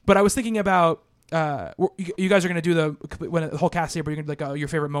 But I was thinking about you guys are going to do the whole cast here, but you're going to do like your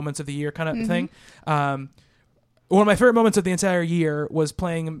favorite moments of the year kind of thing. One of my favorite moments of the entire year was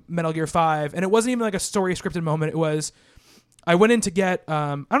playing Metal Gear 5, and it wasn't even like a story scripted moment. It was I went in to get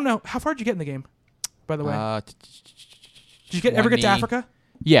I don't know, how far did you get in the game, by the way? Did you ever get to Africa?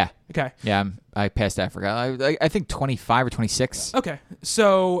 Yeah. Okay. Yeah, I passed Africa. I think 25 or 26. Okay.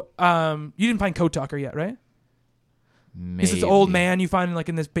 So you didn't find Code Talker yet, right? Maybe. Is this old man you find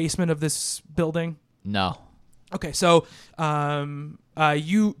in this basement of this building? No. Okay, so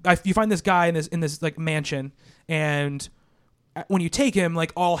you find this guy in this like mansion, and when you take him,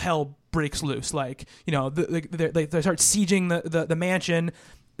 like all hell breaks loose. Like they start sieging the mansion,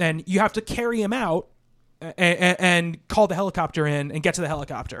 and you have to carry him out. And call the helicopter in and get to the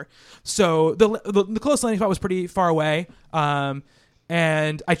helicopter. So the close landing spot was pretty far away, and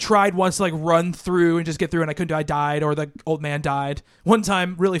And I tried once to like run through and just get through, and I couldn't do. I died, or the old man died. One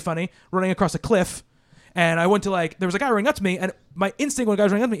time, really funny, running across a cliff, and I went to like there was a guy running up to me, and my instinct when a guy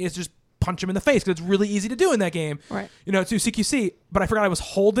was running up to me is just punch him in the face because it's really easy to do in that game. Right. You know, to CQC, but I forgot I was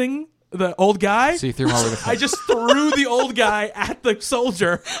holding the old guy. So you threw him over the cliff. I just threw the old guy at the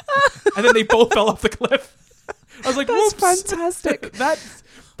soldier, and then they both fell off the cliff. I was like, That's whoops. fantastic. That's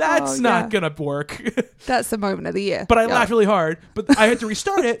Oh, not yeah. gonna work. That's the moment of the year. But I Yeah. laughed really hard. But I had to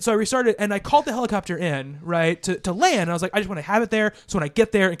restart it, so I restarted, and I called the helicopter in, right, to land. And I was like, I just want to have it there, so when I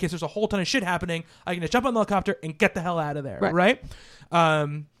get there, in case there's a whole ton of shit happening, I can just jump on the helicopter and get the hell out of there, right?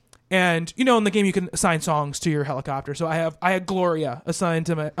 And you know, in the game, you can assign songs to your helicopter. So I had Gloria assigned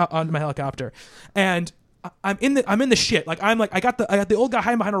to my onto my helicopter, and I'm in the shit. Like I got the old guy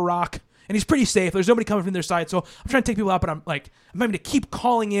hiding behind a rock. And he's pretty safe. There's nobody coming from their side, so I'm trying to take people out. But I'm having to keep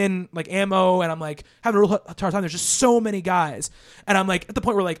calling in like ammo, and I'm like having a real hard time. There's just so many guys, and I'm like at the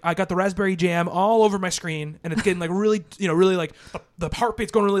point where like I got the Raspberry Jam all over my screen, and it's getting like really like the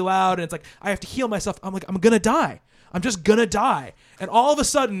heartbeat's going really loud, and it's like I have to heal myself. I'm like I'm gonna die. I'm just gonna die. And all of a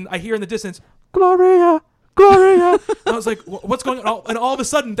sudden I hear in the distance, Gloria. And I was like, what's going on? And all of a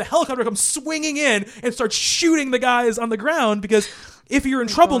sudden the helicopter comes swinging in and starts shooting the guys on the ground because if you're in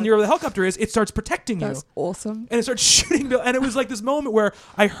trouble near where the helicopter is, it starts protecting you. That's awesome. And it starts shooting. And it was like this moment where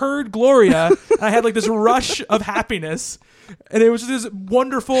I heard Gloria and I had like this rush of happiness. And it was just this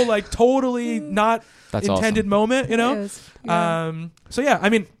wonderful, like totally not That's intended awesome. moment, you know? It is. Yeah. So yeah, I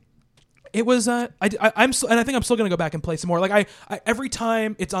mean, it was, and I think I'm still going to go back and play some more. Like I every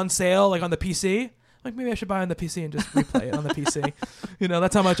time it's on sale, like on the PC, like maybe I should buy on the PC and just replay it on the PC. You know,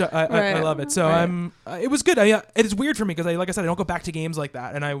 that's how much I love it. So Right. it was good. It is weird for me because like I said, I don't go back to games like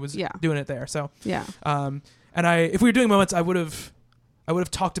that, and I was doing it there. So Yeah. and if we were doing moments, I would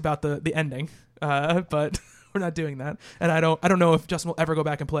have talked about the ending, but we're not doing that, and I don't know if Justin will ever go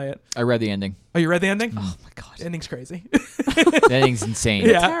back and play it. I read the ending. Oh, you read the ending? Oh my god. The ending's crazy. The ending's insane.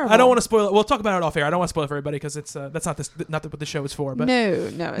 Yeah, terrible. I don't want to spoil it. We'll talk about it off air. I don't want to spoil it for everybody because it's that's not what the show is for. But No,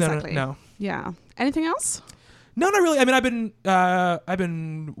 exactly. no. Yeah. Anything else? No, not really. I mean, I've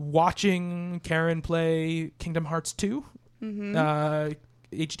been watching Karen play Kingdom Hearts 2,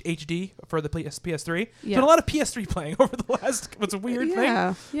 HD for the PS3. Yeah. Done a lot of PS3 playing over the last. It's a weird thing.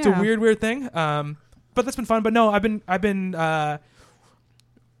 Yeah. It's a weird thing. But that's been fun. But no, I've been.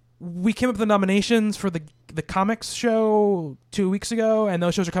 We came up with the nominations for the comics show 2 weeks ago, and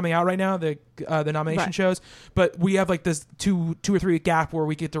those shows are coming out right now. The nomination Right. shows, but we have like this two or 3 week gap where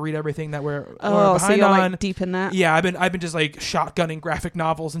we get to read everything that we're Oh, so behind you're on. like deep in that. Yeah, I've been just like shotgunning graphic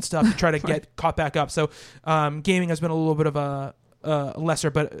novels and stuff to try to get caught back up. So gaming has been a little bit of a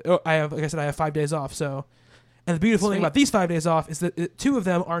lesser, but I have, like I said, I have 5 days off. So, and the beautiful thing Sweet. about these 5 days off is that 2 of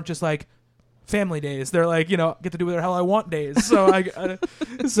them aren't just like family days. They're like, get to do whatever the hell I want days. So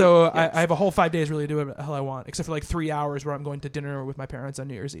I have a whole 5 days really to do whatever the hell I want, except for like 3 hours where I'm going to dinner with my parents on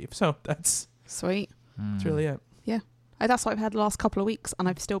New Year's Eve. So that's Sweet. really it. Yeah. That's what I've had the last couple of weeks, and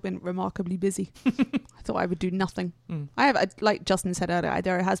I've still been remarkably busy. I thought I would do nothing. I have, like Justin said earlier,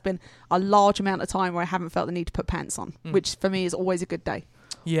 there has been a large amount of time where I haven't felt the need to put pants on, which for me is always a good day.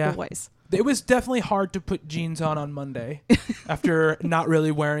 Yeah. Always. It was definitely hard to put jeans on Monday after not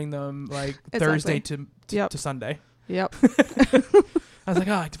really wearing them like Exactly. Thursday to Sunday. Yep. I was like,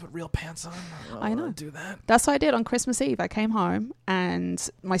 I like to put real pants on. I know. wanna do that. That's what I did on Christmas Eve. I came home and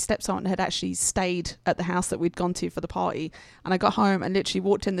my stepson had actually stayed at the house that we'd gone to for the party. And I got home and literally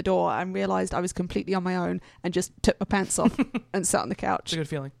walked in the door and realised I was completely on my own and just took my pants off and sat on the couch. It's a good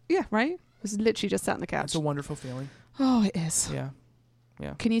feeling. Yeah, right? I was literally just sat on the couch. It's a wonderful feeling. Oh, it is. Yeah.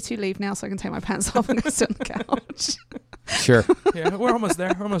 Can you two leave now so I can take my pants off and go sit on the couch? Sure. Yeah, we're almost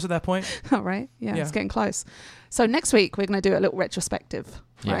there. We're almost at that point. All right. Yeah, Yeah. it's getting close. So next week we're going to do a little retrospective,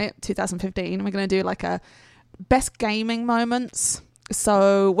 Yeah. right? 2015. We're going to do like a best gaming moments.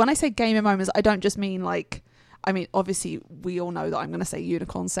 So when I say gaming moments, I don't just mean like, I mean, obviously we all know that I'm going to say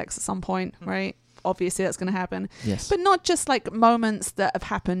unicorn sex at some point, right? Obviously that's going to happen. Yes. But not just like moments that have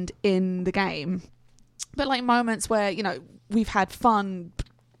happened in the game, but like moments where, we've had fun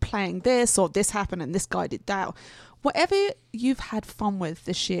playing this, or this happened and this guy did that. Whatever you've had fun with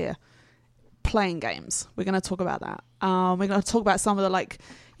this year playing games, we're going to talk about that. We're going to talk about some of the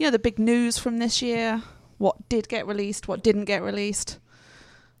the big news from this year, what did get released, what didn't get released.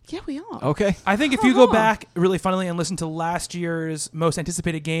 Yeah, we are. Okay. I think if you go back really funnily and listen to last year's most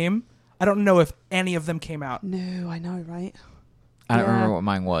anticipated game, I don't know if any of them came out. No, I know, right? I don't Yeah. remember what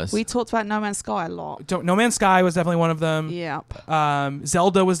mine was. We talked about No Man's Sky a lot. No Man's Sky was definitely one of them. Yep.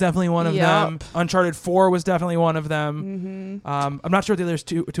 Zelda was definitely one of Yep. them. Uncharted 4 was definitely one of them. I'm not sure what the others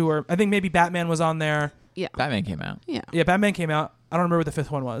two are. I think maybe Batman was on there. Yeah. Batman came out. Yeah. Yeah, Batman came out. I don't remember what the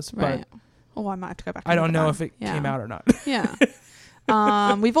fifth one was, Right. but Oh, I might have to go back. I and don't look at know that. if it Yeah. came out or not. Yeah.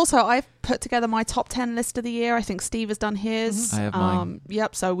 I've put together my top 10 list of the year. I think Steve has done his. I have mine.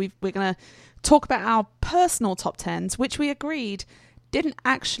 Yep. So we're going to talk about our personal top 10s, which we agreed didn't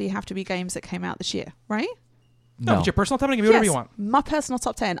actually have to be games that came out this year, right? No, No. it's your personal time. Give me whatever you want. My personal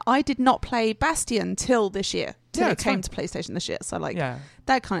top 10. I did not play Bastion till this year. Till Yeah, it it's came fine. to PlayStation this year. So like Yeah,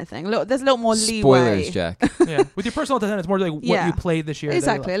 that kind of thing. Look, there's a little more leeway. Spoilers, Jack. yeah. With your personal time, it's more like what Yeah. you played this year. that you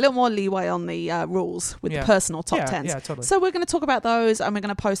Exactly. A liked. little more leeway on the rules with Yeah. the personal top Yeah, 10s. yeah, totally. So we're going to talk about those and we're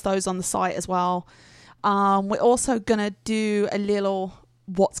going to post those on the site as well. We're also going to do a little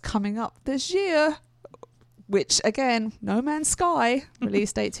what's coming up this year, which again, No Man's Sky,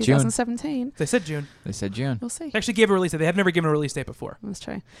 release date June. 2017. They said June. They said June. We'll see. They actually gave a release date. They have never given a release date before. That's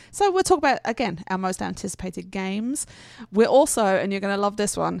true. So we'll talk about, again, our most anticipated games. We're also, and you're going to love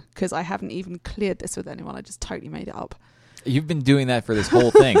this one because I haven't even cleared this with anyone. I just totally made it up. You've been doing that for this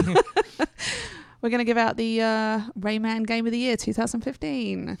whole thing. We're going to give out the Rayman Game of the Year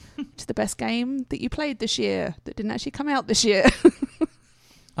 2015, which is the best game that you played this year that didn't actually come out this year.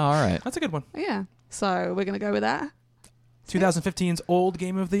 All right. That's a good one. Yeah. So we're going to go with that. 2015's old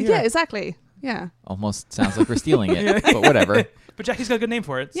game of the year. Yeah, exactly. Yeah. Almost sounds like we're stealing it, Yeah. but whatever. But Jackie's got a good name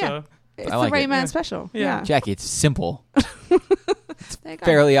for it. Yeah. So It's I like the it. Rayman Yeah. special. Yeah. Yeah. Jackie, it's simple. There you go.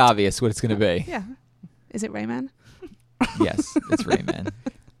 Fairly obvious what it's going to be. Yeah. Is it Rayman? Yes, it's Rayman.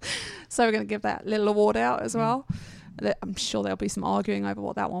 So we're going to give that little award out as well. I'm sure there'll be some arguing over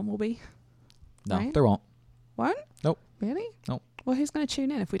what that one will be. No, Right? there won't. Won't? Nope. Really? Nope. Well, who's going to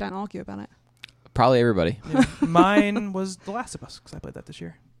tune in if we don't argue about it? Probably everybody. yeah. Mine was The Last of Us because I played that this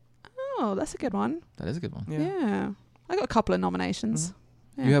year. Oh, that's a good one. That is a good one. Yeah. I got a couple of nominations.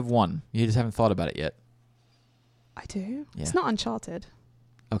 Yeah. You have one. You just haven't thought about it yet. I do. Yeah. It's not Uncharted.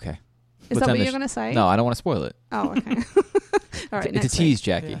 Okay. Is What's that on what this- you're going to say? No, I don't want to spoil it. Oh, okay. All right. It's a next tease, week.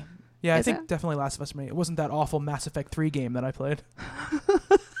 Jackie. Yeah, I Is think it? definitely Last of Us for me. It wasn't that awful Mass Effect 3 game that I played.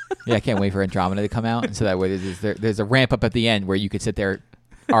 Yeah, I can't wait for Andromeda to come out. And so that way there's a ramp up at the end where you could sit there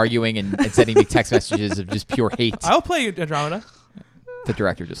arguing and sending me text messages of just pure hate. I'll play Andromeda. The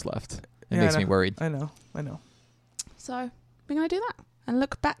director just left. It Yeah, makes I me know. worried. I know. So we're going to do that and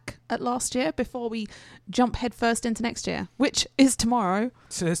look back at last year before we jump headfirst into next year, which is tomorrow,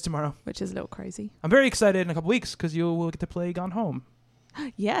 So it's tomorrow. which is a little crazy. I'm very excited in a couple weeks because you will get to play Gone Home.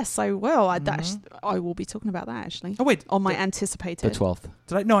 Yes, I will. Mhm. I will be talking about that actually Oh wait, on my The anticipated. 12th.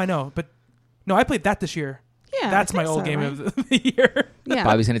 did I? No, I know, but no, I played that this year. Yeah, That's I my think old so, game right? of the year. Yeah.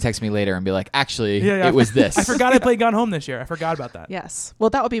 Bobby's going to text me later and be like, actually, Yeah, it was this. I forgot I played Gone Home this year. I forgot about that. Yes. Well,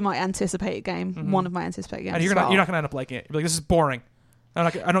 that would be my anticipated game. Mhm. One of my anticipated games. And you're as not well. you're not gonna end up liking it. You're like, this is boring. I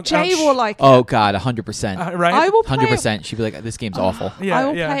don't. Jay will like. Oh, God, 100%. right. I will play it. 100%. She'd be like, this game's awful. Yeah, I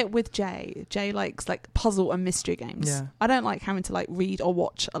will yeah. play it with Jay. Jay likes like puzzle and mystery games. Yeah. I don't like having to like read or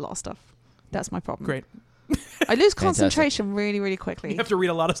watch a lot of stuff. That's my problem. Great. I lose concentration really, really quickly. You have to read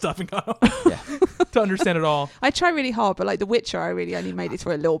a lot of stuff in Gone Home Yeah. to understand it all. I try really hard, but like The Witcher, I really only made it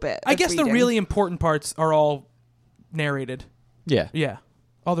through a little bit. I of guess the reading. really important parts are all narrated. Yeah. Yeah.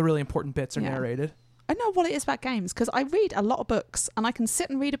 All the really important bits are Yeah. narrated. I know what it is about games because I read a lot of books and I can sit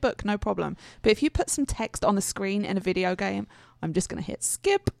and read a book, no problem. But if you put some text on the screen in a video game, I'm just going to hit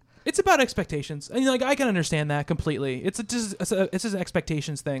skip. It's about expectations, and like I can understand that completely. It's just an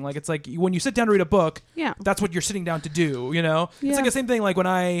expectations thing. Like it's like when you sit down to read a book, Yeah. that's what you're sitting down to do. You know, Yeah. it's like the same thing. Like when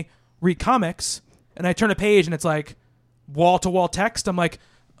I read comics and I turn a page and it's like wall to wall text. I'm like,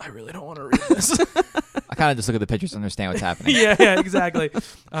 I really don't want to read this. I kind of just look at the pictures and understand what's happening. yeah, exactly.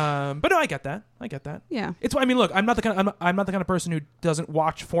 But no, I get that. Yeah. It's. I mean, look, I'm not the kind of person who doesn't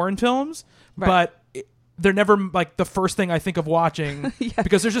watch foreign films, Right. but they're never like the first thing I think of watching Yeah.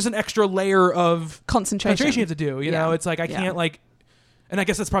 because there's just an extra layer of Concentration. you have to do. You Yeah. know, it's like I Yeah. can't like, and I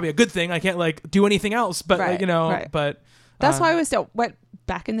guess that's probably a good thing. I can't like do anything else, but Right, like, you know, right. but That's why I always went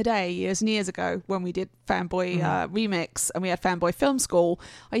back in the day, years and years ago, when we did Fanboy Mm-hmm. Remix and we had Fanboy Film School.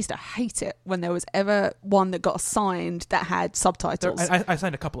 I used to hate it when there was ever one that got assigned that had subtitles. I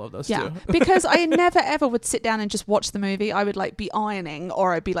signed a couple of those Yeah, too. because I never ever would sit down and just watch the movie. I would like be ironing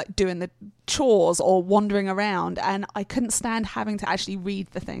or I'd be like doing the chores or wandering around, and I couldn't stand having to actually read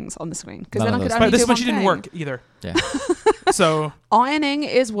the things on the screen because None then I of could those only But this do one one she didn't thing. work either. Yeah. So Ironing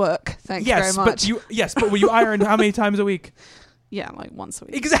is work. Thank you yes, very much. but will you iron how many times a week? Yeah, like once a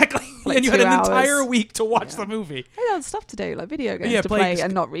week. Exactly. Like and you had 2 an hours. entire week to watch Yeah. the movie. I had stuff to do, like video games Yeah, to play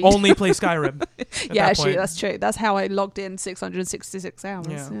and not read. Only play Skyrim. at Yeah, that actually, point. that's true. That's how I logged in 666 hours.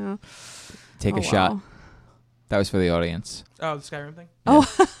 Yeah. Yeah. Take Oh, a shot. wow. That was for the audience. Oh, the Skyrim thing?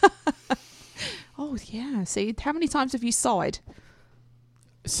 Oh, yeah. See, how many times have you sighed?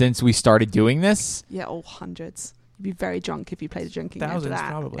 Since we started doing this, Yeah, hundreds. You'd be very drunk if you played a drinking game to Thousands, that,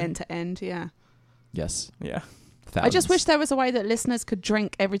 probably. end to end. Yeah. yes, Yeah. thousands. I just wish there was a way that listeners could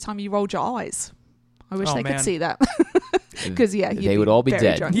drink every time you rolled your eyes. I wish Oh, they man. could see that. Because, yeah, you'd They would all be very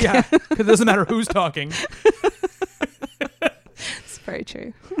dead. drunk. Yeah. Because it doesn't matter who's talking. It's very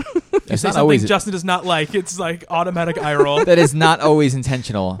true. It's Say not something always. Justin does not like. It's like automatic eye roll. That is not always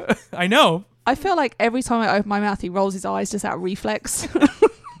intentional. I know. I feel like every time I open my mouth, he rolls his eyes just out of reflex.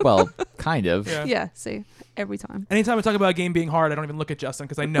 Well, kind of. Yeah. Yeah, see, every time. Anytime I talk about a game being hard, I don't even look at Justin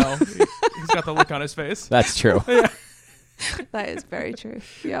because I know he's got the look on his face. That's true. That is very true.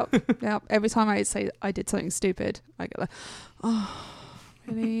 Yep. Yep. Every time I say I did something stupid, I get like, oh,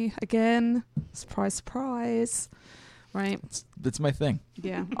 really? Again? Surprise, surprise. Right? That's my thing.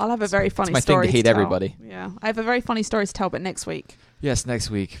 Yeah. I'll have a very funny my thing story to hate tell. everybody. Yeah. I have a very funny story to tell, but next week. Yes, next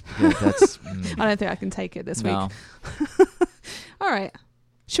week. Yeah, that's. I don't think I can take it this no. week. All right.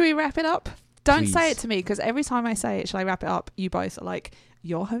 Should we wrap it up? Don't say Please. it to me, because every time I say it, shall I wrap it up? You both are like,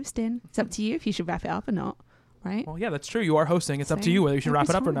 you're hosting. It's up to you if you should wrap it up or not. Right? Well, yeah, that's true. You are hosting. It's up to See? you whether you should Every wrap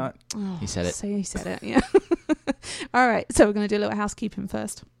it up or time. not. Oh, He said it. See, he said it, yeah. All right, so we're going to do a little housekeeping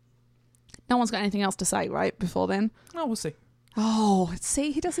first. No one's got anything else to say, right, before then? Oh, we'll see. Oh,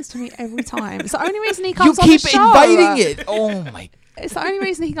 see, he does this to me every time. It's the only reason he You comes on keep the show. inviting it. Oh my. It's the only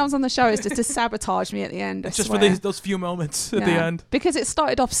reason he comes on the show is just to sabotage me at the end. It's I just for swear. those few moments at the Yeah. end. Because it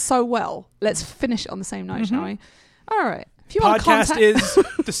started off so well. Let's finish it on the same note, shall we? All right. If you want to Podcast contact... is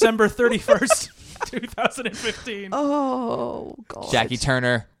December 31st, 2015. Oh, God. Jackie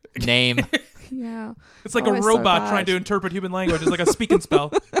Turner name. Yeah. It's like Oh, a it's so robot bad. trying to interpret human language. It's like a speak and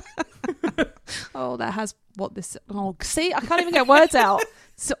spell. Oh, that has what this... Oh, see, I can't even get words out.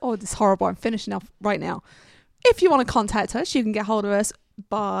 So, oh, this is horrible. I'm finishing up right now. If you want to contact us, you can get hold of us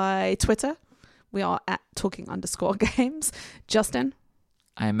by Twitter. We are at talking_games. Justin,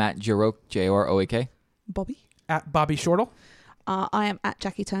 I'm at Joroak, Joroak. Bobby. At Bobby Shortle. I am at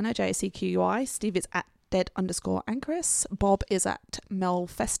Jackie Turner, JACQUI. Steve is at dead_Anchoress. Bob is at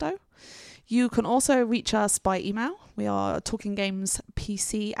Melfesto. You can also reach us by email. We are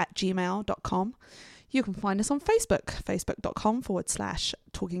talkinggamespc@gmail.com. You can find us on Facebook,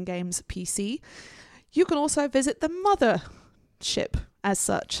 facebook.com/talkinggamespc. You can also visit the mothership as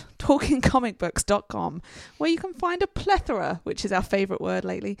such, talkingcomicbooks.com, where you can find a plethora, which is our favourite word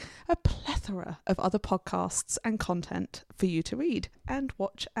lately, a plethora of other podcasts and content for you to read and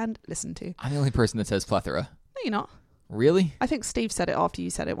watch and listen to. I'm the only person that says plethora. No, you're not. Really? I think Steve said it after you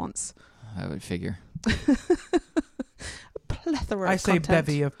said it once. I would figure. Plethora I of say content.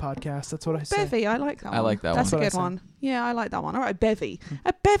 bevy of podcasts. That's what I say. Bevy, I like that one. I like that That's one. a That's good what I one. Yeah, I like that one. All right, bevy.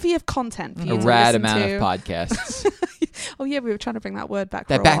 A bevy of content for you A to rad listen amount to. of podcasts. Oh, yeah, we were trying to bring that word back for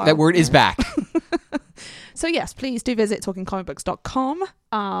that a back. while. That word is back. So, yes, please do visit talkingcomicbooks.com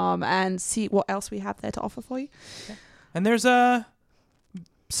and see what else we have there to offer for you. And there's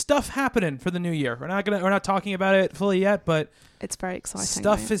stuff happening for the new year. We're not talking about it fully yet, but It's very exciting.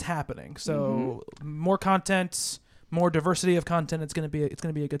 stuff right? is happening. So more content, more diversity of content. It's gonna be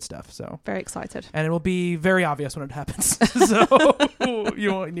a good stuff. So Very excited. and it will be very obvious when it happens. So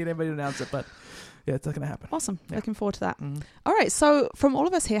you won't need anybody to announce it, but yeah, it's not gonna happen. Awesome. Yeah. Looking forward to that. Mhm. All right. So, from all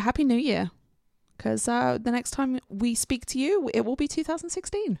of us here, Happy New Year. Because the next time we speak to you, it will be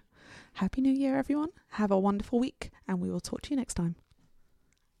 2016. Happy New Year, everyone. Have a wonderful week, and we will talk to you next time.